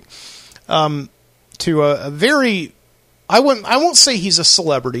this week. To a very, I won't say he's a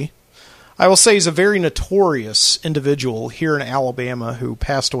celebrity. I will say he's a very notorious individual here in Alabama who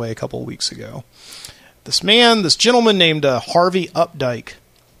passed away a couple of weeks ago. This gentleman named Harvey Updike.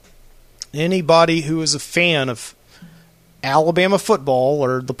 Anybody who is a fan of Alabama football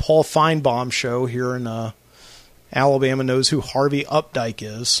or the Paul Feinbaum show here in Alabama knows who Harvey Updike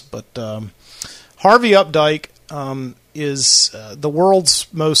is. But Harvey Updike is the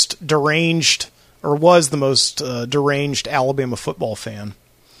world's most deranged, or was the most deranged Alabama football fan.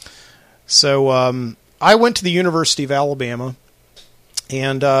 So I went to the University of Alabama,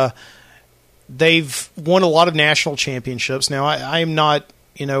 and they've won a lot of national championships. Now, I am not,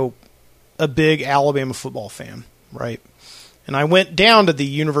 a big Alabama football fan, right? And I went down to the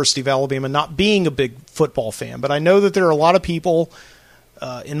University of Alabama not being a big football fan, but I know that there are a lot of people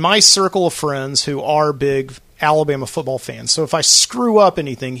in my circle of friends who are big Alabama football fans. So if I screw up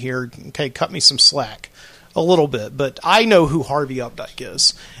anything here, okay, cut me some slack a little bit. But I know who Harvey Updike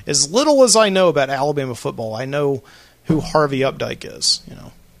is. As little as I know about Alabama football, I know who Harvey Updike is.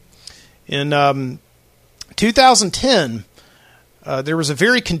 In 2010, there was a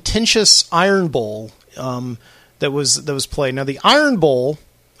very contentious Iron Bowl that was played. Now, the Iron Bowl,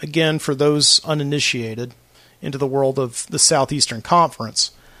 again, for those uninitiated into the world of the Southeastern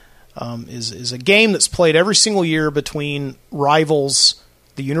Conference, is a game that's played every single year between rivals,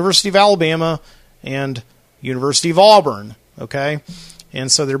 the University of Alabama and University of Auburn. Okay,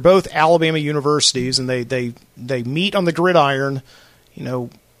 and so they're both Alabama universities, and they meet on the gridiron,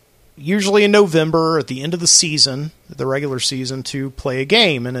 usually in November at the end of the season, the regular season, to play a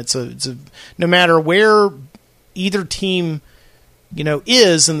game. And it's a no matter where either team,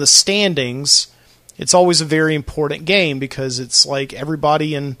 is in the standings, it's always a very important game because it's like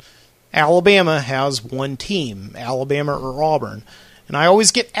everybody in Alabama has one team, Alabama or Auburn. And I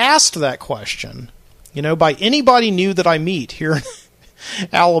always get asked that question, by anybody new that I meet here in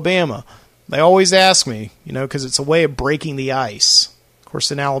Alabama. They always ask me, because it's a way of breaking the ice. Of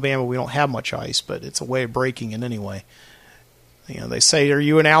course, in Alabama, we don't have much ice, but it's a way of breaking it anyway. They say, are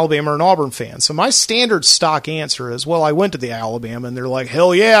you an Alabama or an Auburn fan? So my standard stock answer is, well, I went to the Alabama, and they're like,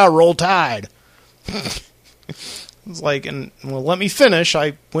 hell yeah, Roll Tide. It's like, let me finish.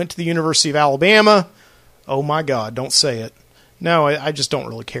 I went to the University of Alabama. Oh my God, don't say it. No, I just don't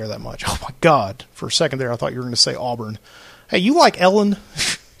really care that much. Oh, my God. For a second there, I thought you were going to say Auburn. Hey, you like Ellen?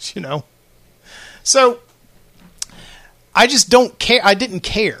 You know? So, I just don't care. I didn't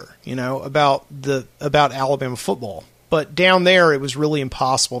care, you know, about Alabama football. But down there, it was really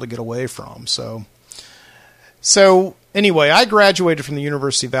impossible to get away from. So anyway, I graduated from the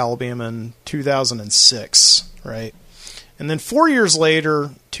University of Alabama in 2006, right? And then 4 years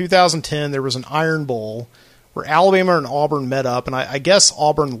later, 2010, there was an Iron Bowl where Alabama and Auburn met up, and I guess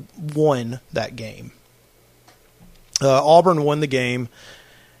Auburn won that game. Auburn won the game.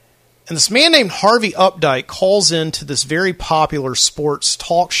 And this man named Harvey Updike calls into this very popular sports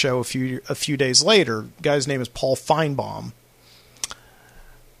talk show a few days later. The guy's name is Paul Feinbaum.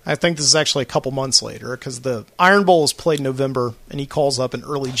 I think this is actually a couple months later because the Iron Bowl is played in November, and he calls up in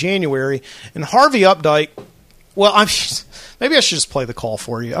early January. And Harvey Updike, well, maybe I should just play the call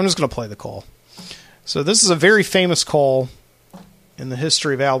for you. I'm just going to play the call. So this is a very famous call in the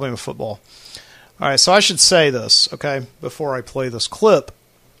history of Alabama football. All right, so I should say this, okay, before I play this clip,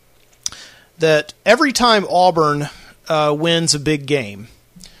 that every time Auburn wins a big game,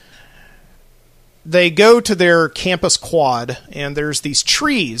 they go to their campus quad, and there's these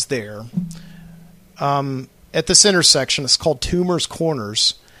trees there at this intersection. It's called Toomer's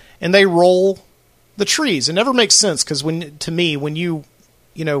Corners, and they roll the trees. It never makes sense because when you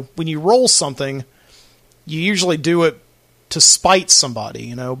roll something, you usually do it to spite somebody,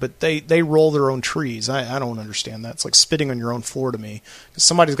 you know, but they roll their own trees. I don't understand that. It's like spitting on your own floor to me because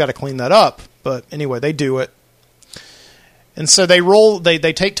somebody's got to clean that up. But anyway, they do it. And so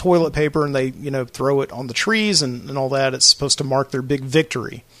they take toilet paper and they, you know, throw it on the trees and all that. It's supposed to mark their big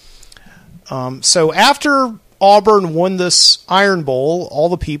victory. So after Auburn won this Iron Bowl, all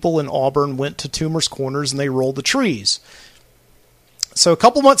the people in Auburn went to Toomer's Corners and they rolled the trees. So a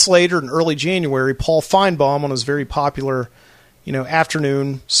couple months later, in early January, Paul Feinbaum, on his very popular, you know,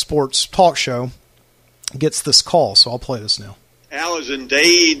 afternoon sports talk show, gets this call. So I'll play this now. Al is in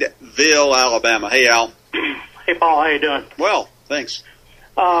Dadeville, Alabama. Hey, Al. Hey, Paul. How you doing? Well, thanks.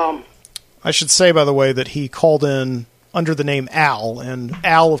 I should say, by the way, that he called in under the name Al, and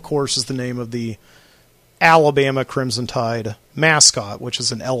Al, of course, is the name of the Alabama Crimson Tide mascot, which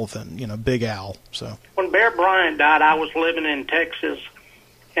is an elephant, you know, Big Al. So when Bear Bryant died, I was living in Texas,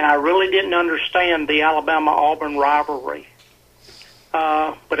 and I really didn't understand the Alabama-Auburn rivalry.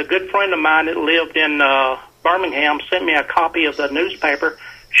 But a good friend of mine that lived in Birmingham sent me a copy of the newspaper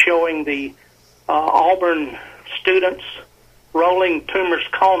showing the Auburn students rolling Toomer's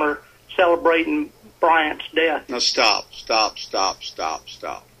Corner celebrating Bryant's death. Now stop.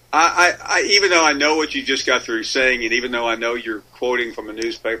 I even though I know what you just got through saying, and even though I know you're quoting from a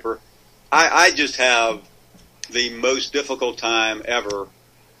newspaper, I just have the most difficult time ever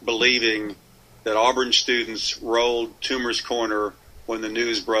believing that Auburn students rolled Toomer's Corner when the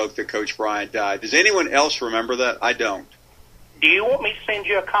news broke that Coach Bryant died. Does anyone else remember that? I don't. Do you want me to send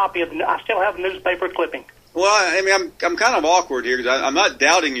you a copy of the? I still have a newspaper clipping. Well, I mean, I'm kind of awkward here because I'm not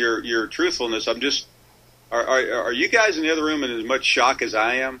doubting your truthfulness. I'm just. Are you guys in the other room in as much shock as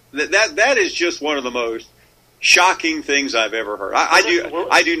I am? That is just one of the most shocking things I've ever heard.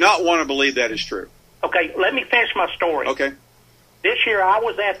 I do not want to believe that is true. Okay, let me finish my story. Okay. This year I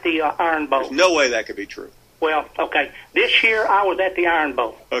was at the Iron Bowl. There's no way that could be true. Well, okay. This year I was at the Iron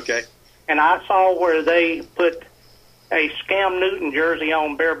Bowl. Okay. And I saw where they put a Scam Newton jersey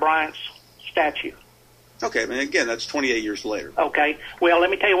on Bear Bryant's statue. Okay, I mean, again, that's 28 years later. Okay. Well, let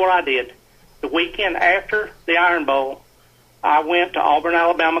me tell you what I did. The weekend after the Iron Bowl, I went to Auburn,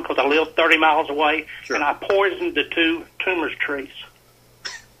 Alabama, because I live 30 miles away, Sure. and I poisoned the two Toomer's trees.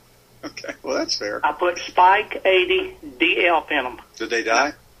 Okay, well, that's fair. I put Spike 80 DF in them. Did they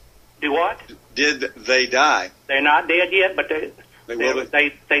die? Do what? Did they die? They're not dead yet, but they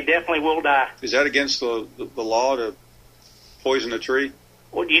definitely will die. Is that against the law to poison a tree?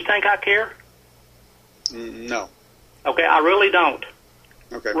 Well, do you think I care? No. Okay, I really don't.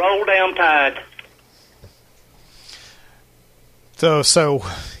 Okay. Roll down Tide. So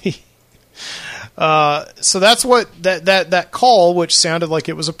that's what that call, which sounded like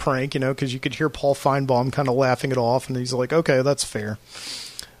it was a prank, you know, because you could hear Paul Feinbaum kind of laughing it off, and he's like, "Okay, that's fair."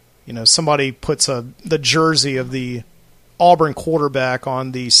 You know, somebody puts the jersey of the Auburn quarterback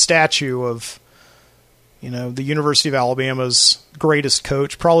on the statue of, you know, the University of Alabama's greatest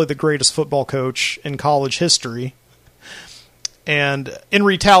coach, probably the greatest football coach in college history. And in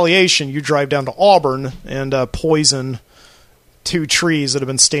retaliation, you drive down to Auburn and poison two trees that have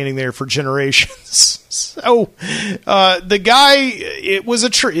been standing there for generations. So the guy, it was a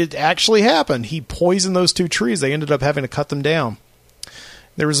tree. It actually happened. He poisoned those two trees. They ended up having to cut them down.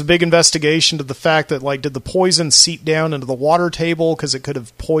 There was a big investigation to the fact that, like, did the poison seep down into the water table because it could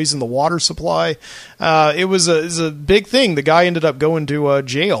have poisoned the water supply? It was a big thing. The guy ended up going to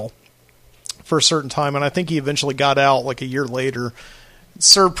jail for a certain time, and I think he eventually got out like a year later.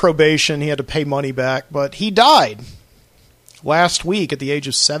 Served probation. He had to pay money back, but he died last week at the age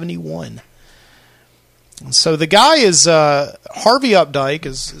of 71. And so the guy is Harvey Updike.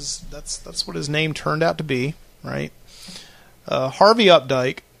 That's what his name turned out to be, right? Harvey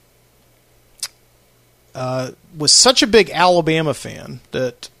Updike was such a big Alabama fan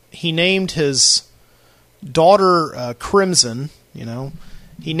that he named his daughter Crimson.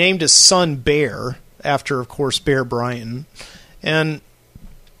 He named his son Bear after, of course, Bear Bryant, and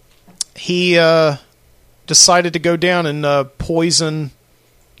he decided to go down and poison,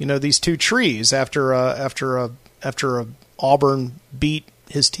 these two trees after Auburn beat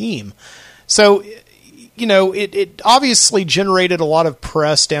his team. So, it obviously generated a lot of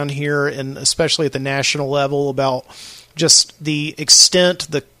press down here, and especially at the national level, about just the extent,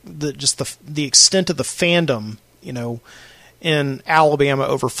 the extent of the fandom, in Alabama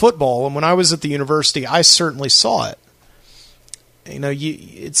over football. And when I was at the university, I certainly saw it.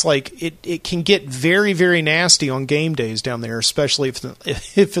 It's like it can get very, very nasty on game days down there, especially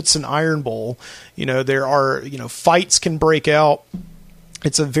if it's an Iron Bowl. There are, fights can break out.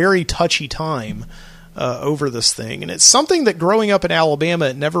 It's a very touchy time over this thing. And it's something that growing up in Alabama,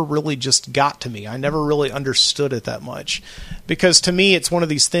 it never really just got to me. I never really understood it that much. Because to me, it's one of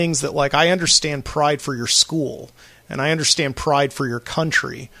these things that, like, I understand pride for your school, and I understand pride for your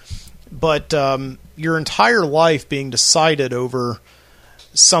country. But your entire life being decided over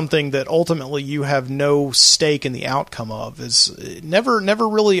something that ultimately you have no stake in the outcome of is never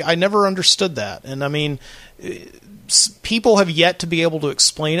really, I never understood that. And I mean, people have yet to be able to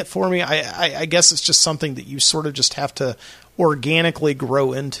explain it for me. I guess it's just something that you sort of just have to organically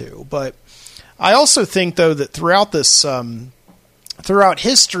grow into. But I also think, though, that throughout this, throughout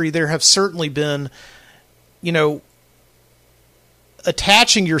history, there have certainly been,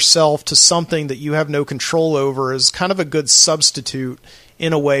 attaching yourself to something that you have no control over is kind of a good substitute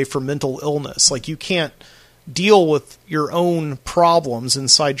in a way for mental illness. Like, you can't deal with your own problems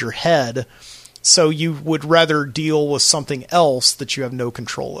inside your head, so you would rather deal with something else that you have no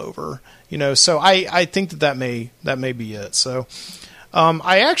control over. So I think that may be it. So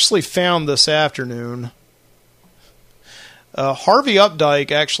I actually found this afternoon, Harvey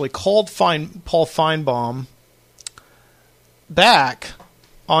Updike actually called Paul Feinbaum back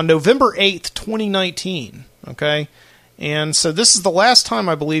on November 8th, 2019, okay? And so this is the last time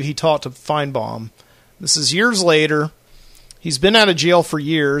I believe he talked to Feinbaum. This is years later. He's been out of jail for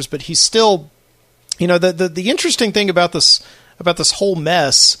years, but he's still, the interesting thing about this whole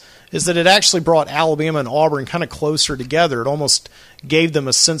mess is that it actually brought Alabama and Auburn kind of closer together. It almost gave them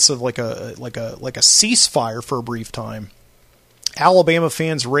a sense of like a ceasefire for a brief time. Alabama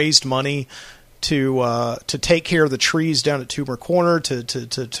fans raised money to take care of the trees down at Toomer Corner,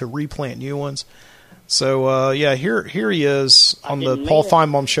 to replant new ones. So here he is on the Paul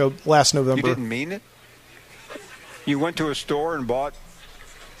Feinbaum show last November. You didn't mean it? You went to a store and bought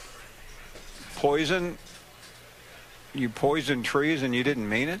poison? You poisoned trees and you didn't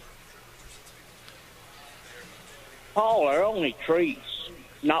mean it? Paul, they're only trees.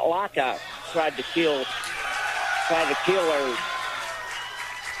 Not like I tried to kill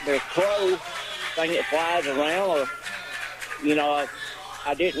their crow thing that flies around, or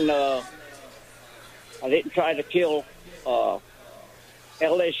I didn't try to kill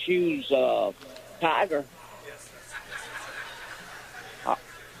LSU's tiger.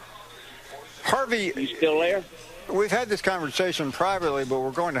 Harvey, you still there? We've had this conversation privately, but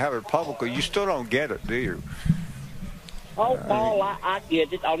we're going to have it publicly. You still don't get it, do you? Oh, Paul, I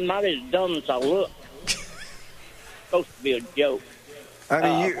get it. I'm not as dumb as I look. It's supposed to be a joke. I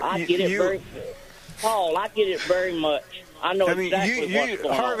mean, I get it very much. I know exactly what's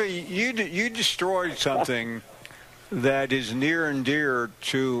going Harvey, on. You destroyed something that is near and dear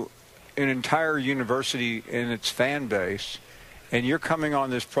to an entire university and its fan base, and you're coming on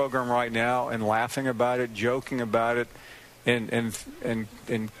this program right now and laughing about it, joking about it, and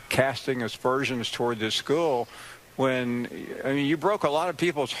casting aspersions toward this school. When you broke a lot of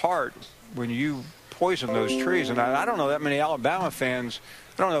people's heart when you poisoned those trees, and I don't know that many Alabama fans.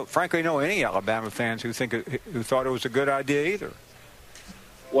 I don't know, frankly, know any Alabama fans who thought it was a good idea either.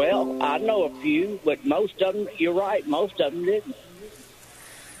 Well, I know a few, but most of them, you're right, most of them didn't.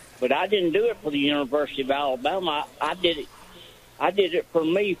 But I didn't do it for the University of Alabama. I did it for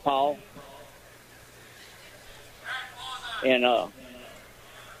me, Paul. And, it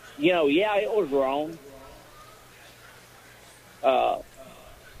was wrong.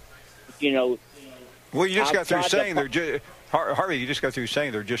 you know. Well, you just I've got through tried to saying they're just Harvey. You just got through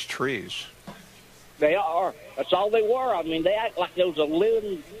saying they're just trees. They are. That's all they were. I mean, they act like there was a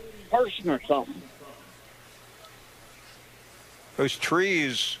living person or something. Those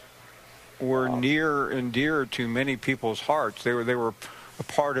trees were near and dear to many people's hearts. They were a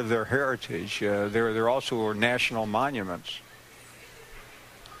part of their heritage. They're also national monuments.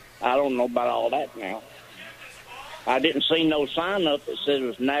 I don't know about all that now. I didn't see no sign up that said it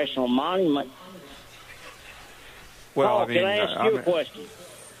was national monument. Well, Paul, can I ask you a question?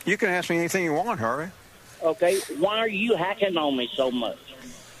 You can ask me anything you want, Harvey. Okay, why are you hacking on me so much?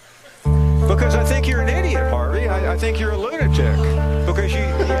 Because I think you're an idiot, Harvey. I think you're a lunatic. Because you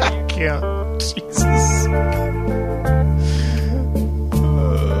can't. Jesus.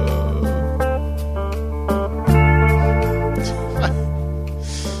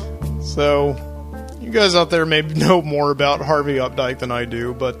 So, you guys out there may know more about Harvey Updike than I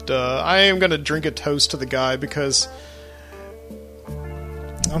do, but I am going to drink a toast to the guy because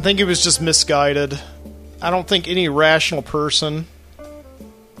I think he was just misguided. I don't think any rational person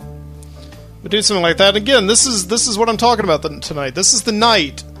would do something like that. Again, this is what I'm talking about tonight. This is the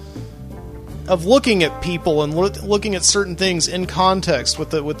night of looking at people and looking at certain things in context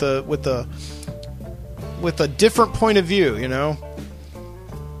with a different point of view. You know,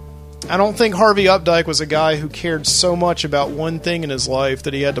 I don't think Harvey Updike was a guy who cared so much about one thing in his life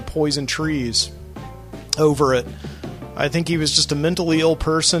that he had to poison trees over it. I think he was just a mentally ill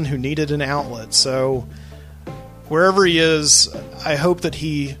person who needed an outlet. So wherever he is, I hope that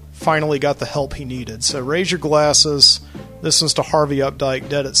he finally got the help he needed. So raise your glasses. This one's to Harvey Updike,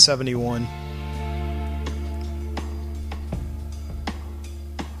 dead at 71.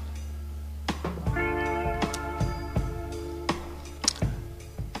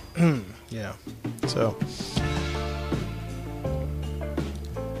 Yeah.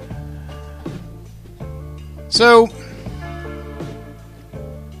 So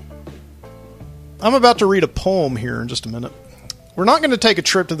I'm about to read a poem here in just a minute. We're not going to take a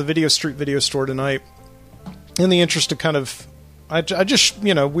trip to the Video Street video store tonight in the interest of kind of... I just,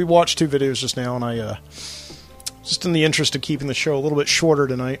 we watched 2 videos just now, and I just in the interest of keeping the show a little bit shorter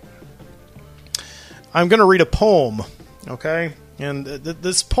tonight, I'm going to read a poem, okay? And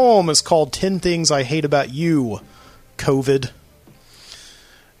this poem is called 10 Things I Hate About You, COVID.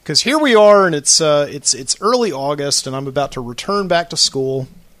 Because here we are, and it's early August, and I'm about to return back to school.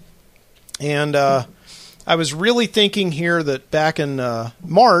 And I was really thinking here that back in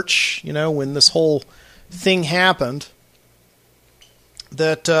March, when this whole thing happened,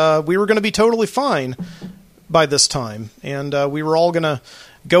 that we were going to be totally fine by this time. And we were all going to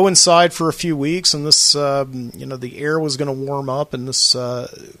go inside for a few weeks, and this, the air was going to warm up, and this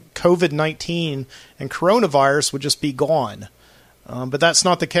COVID-19 and coronavirus would just be gone. But that's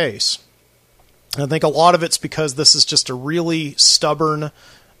not the case. I think a lot of it's because this is just a really stubborn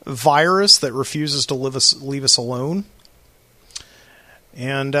virus that refuses to leave us alone.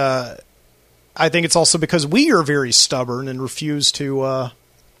 And I think it's also because we are very stubborn and refuse to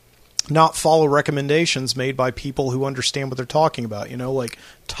not follow recommendations made by people who understand what they're talking about, like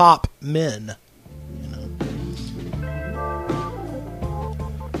top men.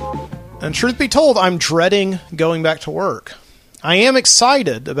 And truth be told, I'm dreading going back to work. I am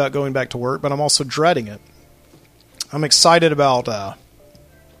excited about going back to work, but I'm also dreading it. I'm excited about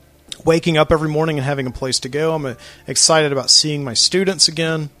waking up every morning and having a place to go. I'm excited about seeing my students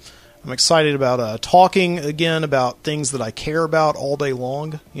again. I'm excited about talking again about things that I care about all day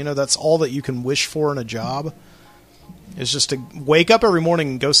long. That's all that you can wish for in a job, is just to wake up every morning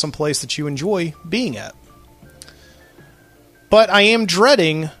and go someplace that you enjoy being at. But I am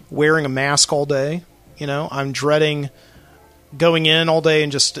dreading wearing a mask all day. I'm dreading going in all day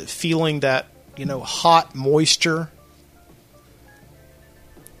and just feeling that, hot moisture,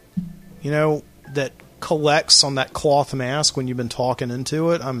 that collects on that cloth mask when you've been talking into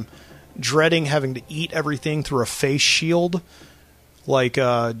it. I'm dreading having to eat everything through a face shield, like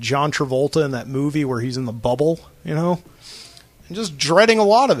John Travolta in that movie where he's in the bubble, and just dreading a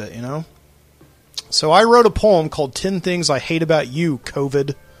lot of it, So I wrote a poem called 10 Things I Hate About You,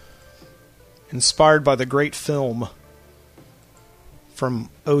 COVID, inspired by the great film from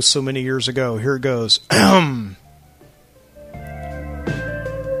oh so many years ago. Here it goes. Get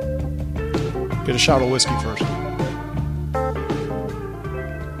a shot of whiskey first.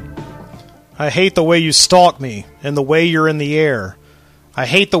 I hate the way you stalk me and the way you're in the air. I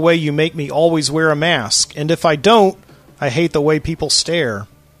hate the way you make me always wear a mask, and if I don't, I hate the way people stare.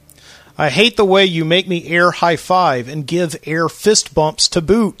 I hate the way you make me air high five and give air fist bumps to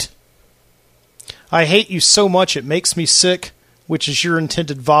boot. I hate you so much it makes me sick, which is your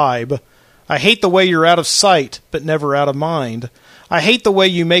intended vibe. I hate the way you're out of sight, but never out of mind. I hate the way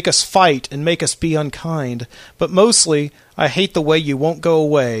you make us fight and make us be unkind. But mostly, I hate the way you won't go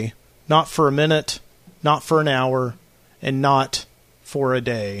away. Not for a minute, not for an hour, and not for a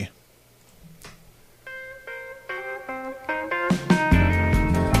day.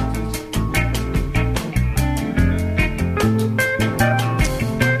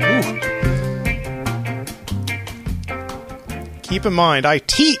 Keep in mind, I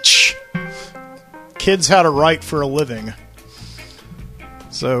teach kids how to write for a living.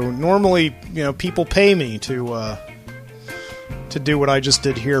 So normally, people pay me to do what I just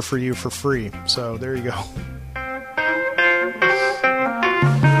did here for you for free. So there you go.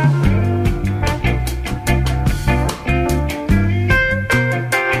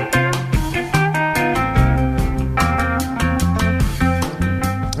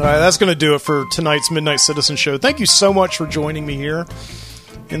 All right, that's going to do it for tonight's Midnight Citizen Show. Thank you so much for joining me here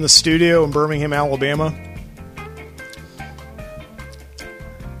in the studio in Birmingham, Alabama.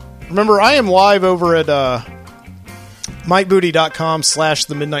 Remember, I am live over at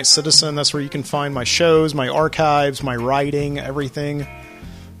MikeBooty.com/The Midnight Citizen. That's where you can find my shows, my archives, my writing, everything.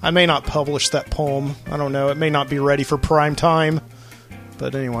 I may not publish that poem. I don't know. It may not be ready for prime time.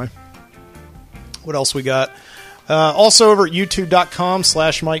 But anyway. What else we got? Also over at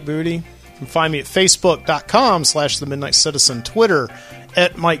YouTube.com/MikeBooty. You can find me at Facebook.com/The Midnight Citizen. Twitter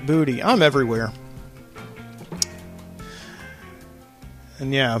at Mike Booty. I'm everywhere.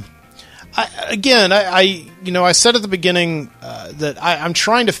 And yeah. I said at the beginning that I'm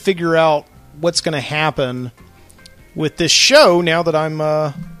trying to figure out what's going to happen with this show now that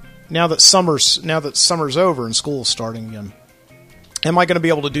summer's over and school's starting again. Am I going to be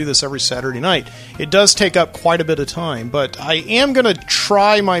able to do this every Saturday night? It does take up quite a bit of time, but I am going to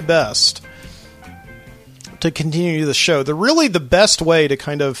try my best to continue the show. The best way to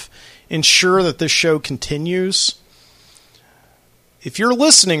kind of ensure that this show continues, if you're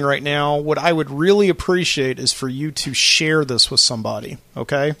listening right now, what I would really appreciate is for you to share this with somebody,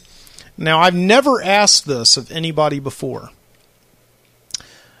 okay? Now, I've never asked this of anybody before.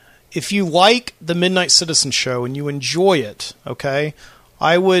 If you like the Midnight Citizen Show and you enjoy it, okay,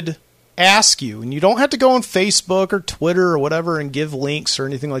 I would ask you, and you don't have to go on Facebook or Twitter or whatever and give links or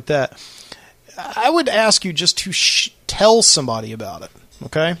anything like that. I would ask you just to tell somebody about it,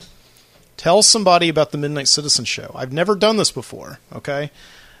 okay? Tell somebody about the Midnight Citizen Show. I've never done this before, okay?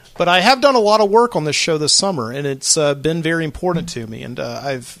 But I have done a lot of work on this show this summer, and it's been very important to me. And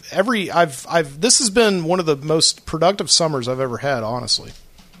this has been one of the most productive summers I've ever had, honestly.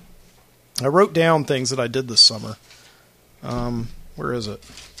 I wrote down things that I did this summer. Where is it?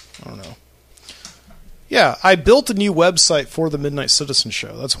 I don't know. Yeah, I built a new website for the Midnight Citizen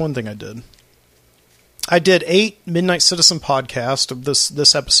Show. That's one thing I did. I did 8 Midnight Citizen podcasts.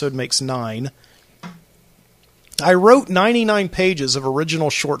 This episode makes 9. I wrote 99 pages of original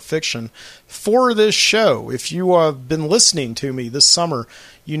short fiction for this show. If you have been listening to me this summer,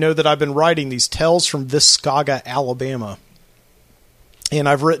 you know that I've been writing these Tales from Viscaga, Alabama. And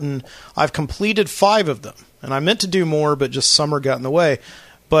I've completed 5 of them. And I meant to do more, but just summer got in the way.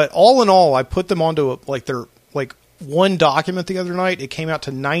 But all in all, I put them onto one document the other night. It came out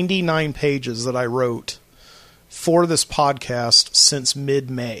to 99 pages that I wrote for this podcast since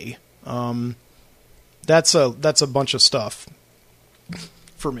mid-May. That's a bunch of stuff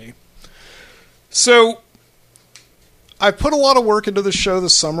for me. So I put a lot of work into the show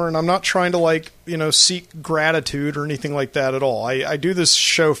this summer, and I'm not trying to seek gratitude or anything like that at all. I do this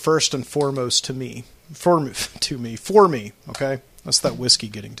show first and foremost for me. Okay, that's that whiskey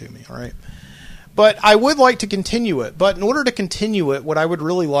getting to me. All right, but I would like to continue it. But in order to continue it, what I would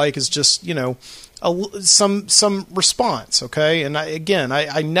really like is just some response. Okay, and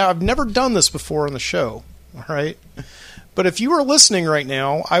I've never done this before on the show. All right. But if you are listening right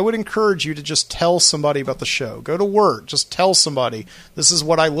now, I would encourage you to just tell somebody about the show. Go to work. Just tell somebody, this is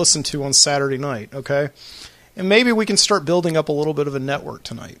what I listen to on Saturday night, okay? And maybe we can start building up a little bit of a network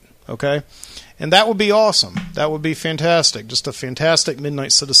tonight, okay? And that would be awesome. That would be fantastic. Just a fantastic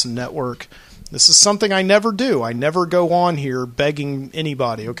Midnight Citizen network. This is something I never do. I never go on here begging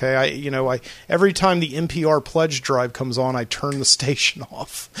anybody, okay? Every time the NPR pledge drive comes on, I turn the station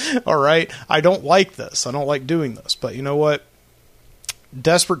off. All right? I don't like this. I don't like doing this. But you know what?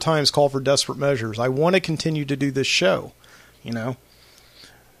 Desperate times call for desperate measures. I want to continue to do this show,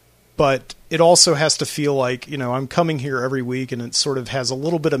 But it also has to feel like, I'm coming here every week and it sort of has a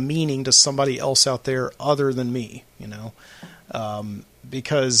little bit of meaning to somebody else out there other than me,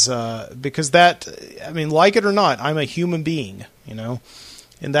 Because that, like it or not, I'm a human being,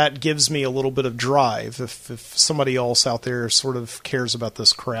 And that gives me a little bit of drive if somebody else out there sort of cares about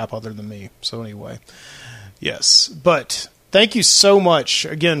this crap other than me. So anyway, yes. But thank you so much,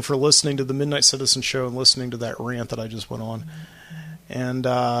 again, for listening to the Midnight Citizen Show and listening to that rant that I just went on. And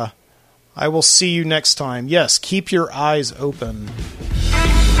I will see you next time. Yes, keep your eyes open.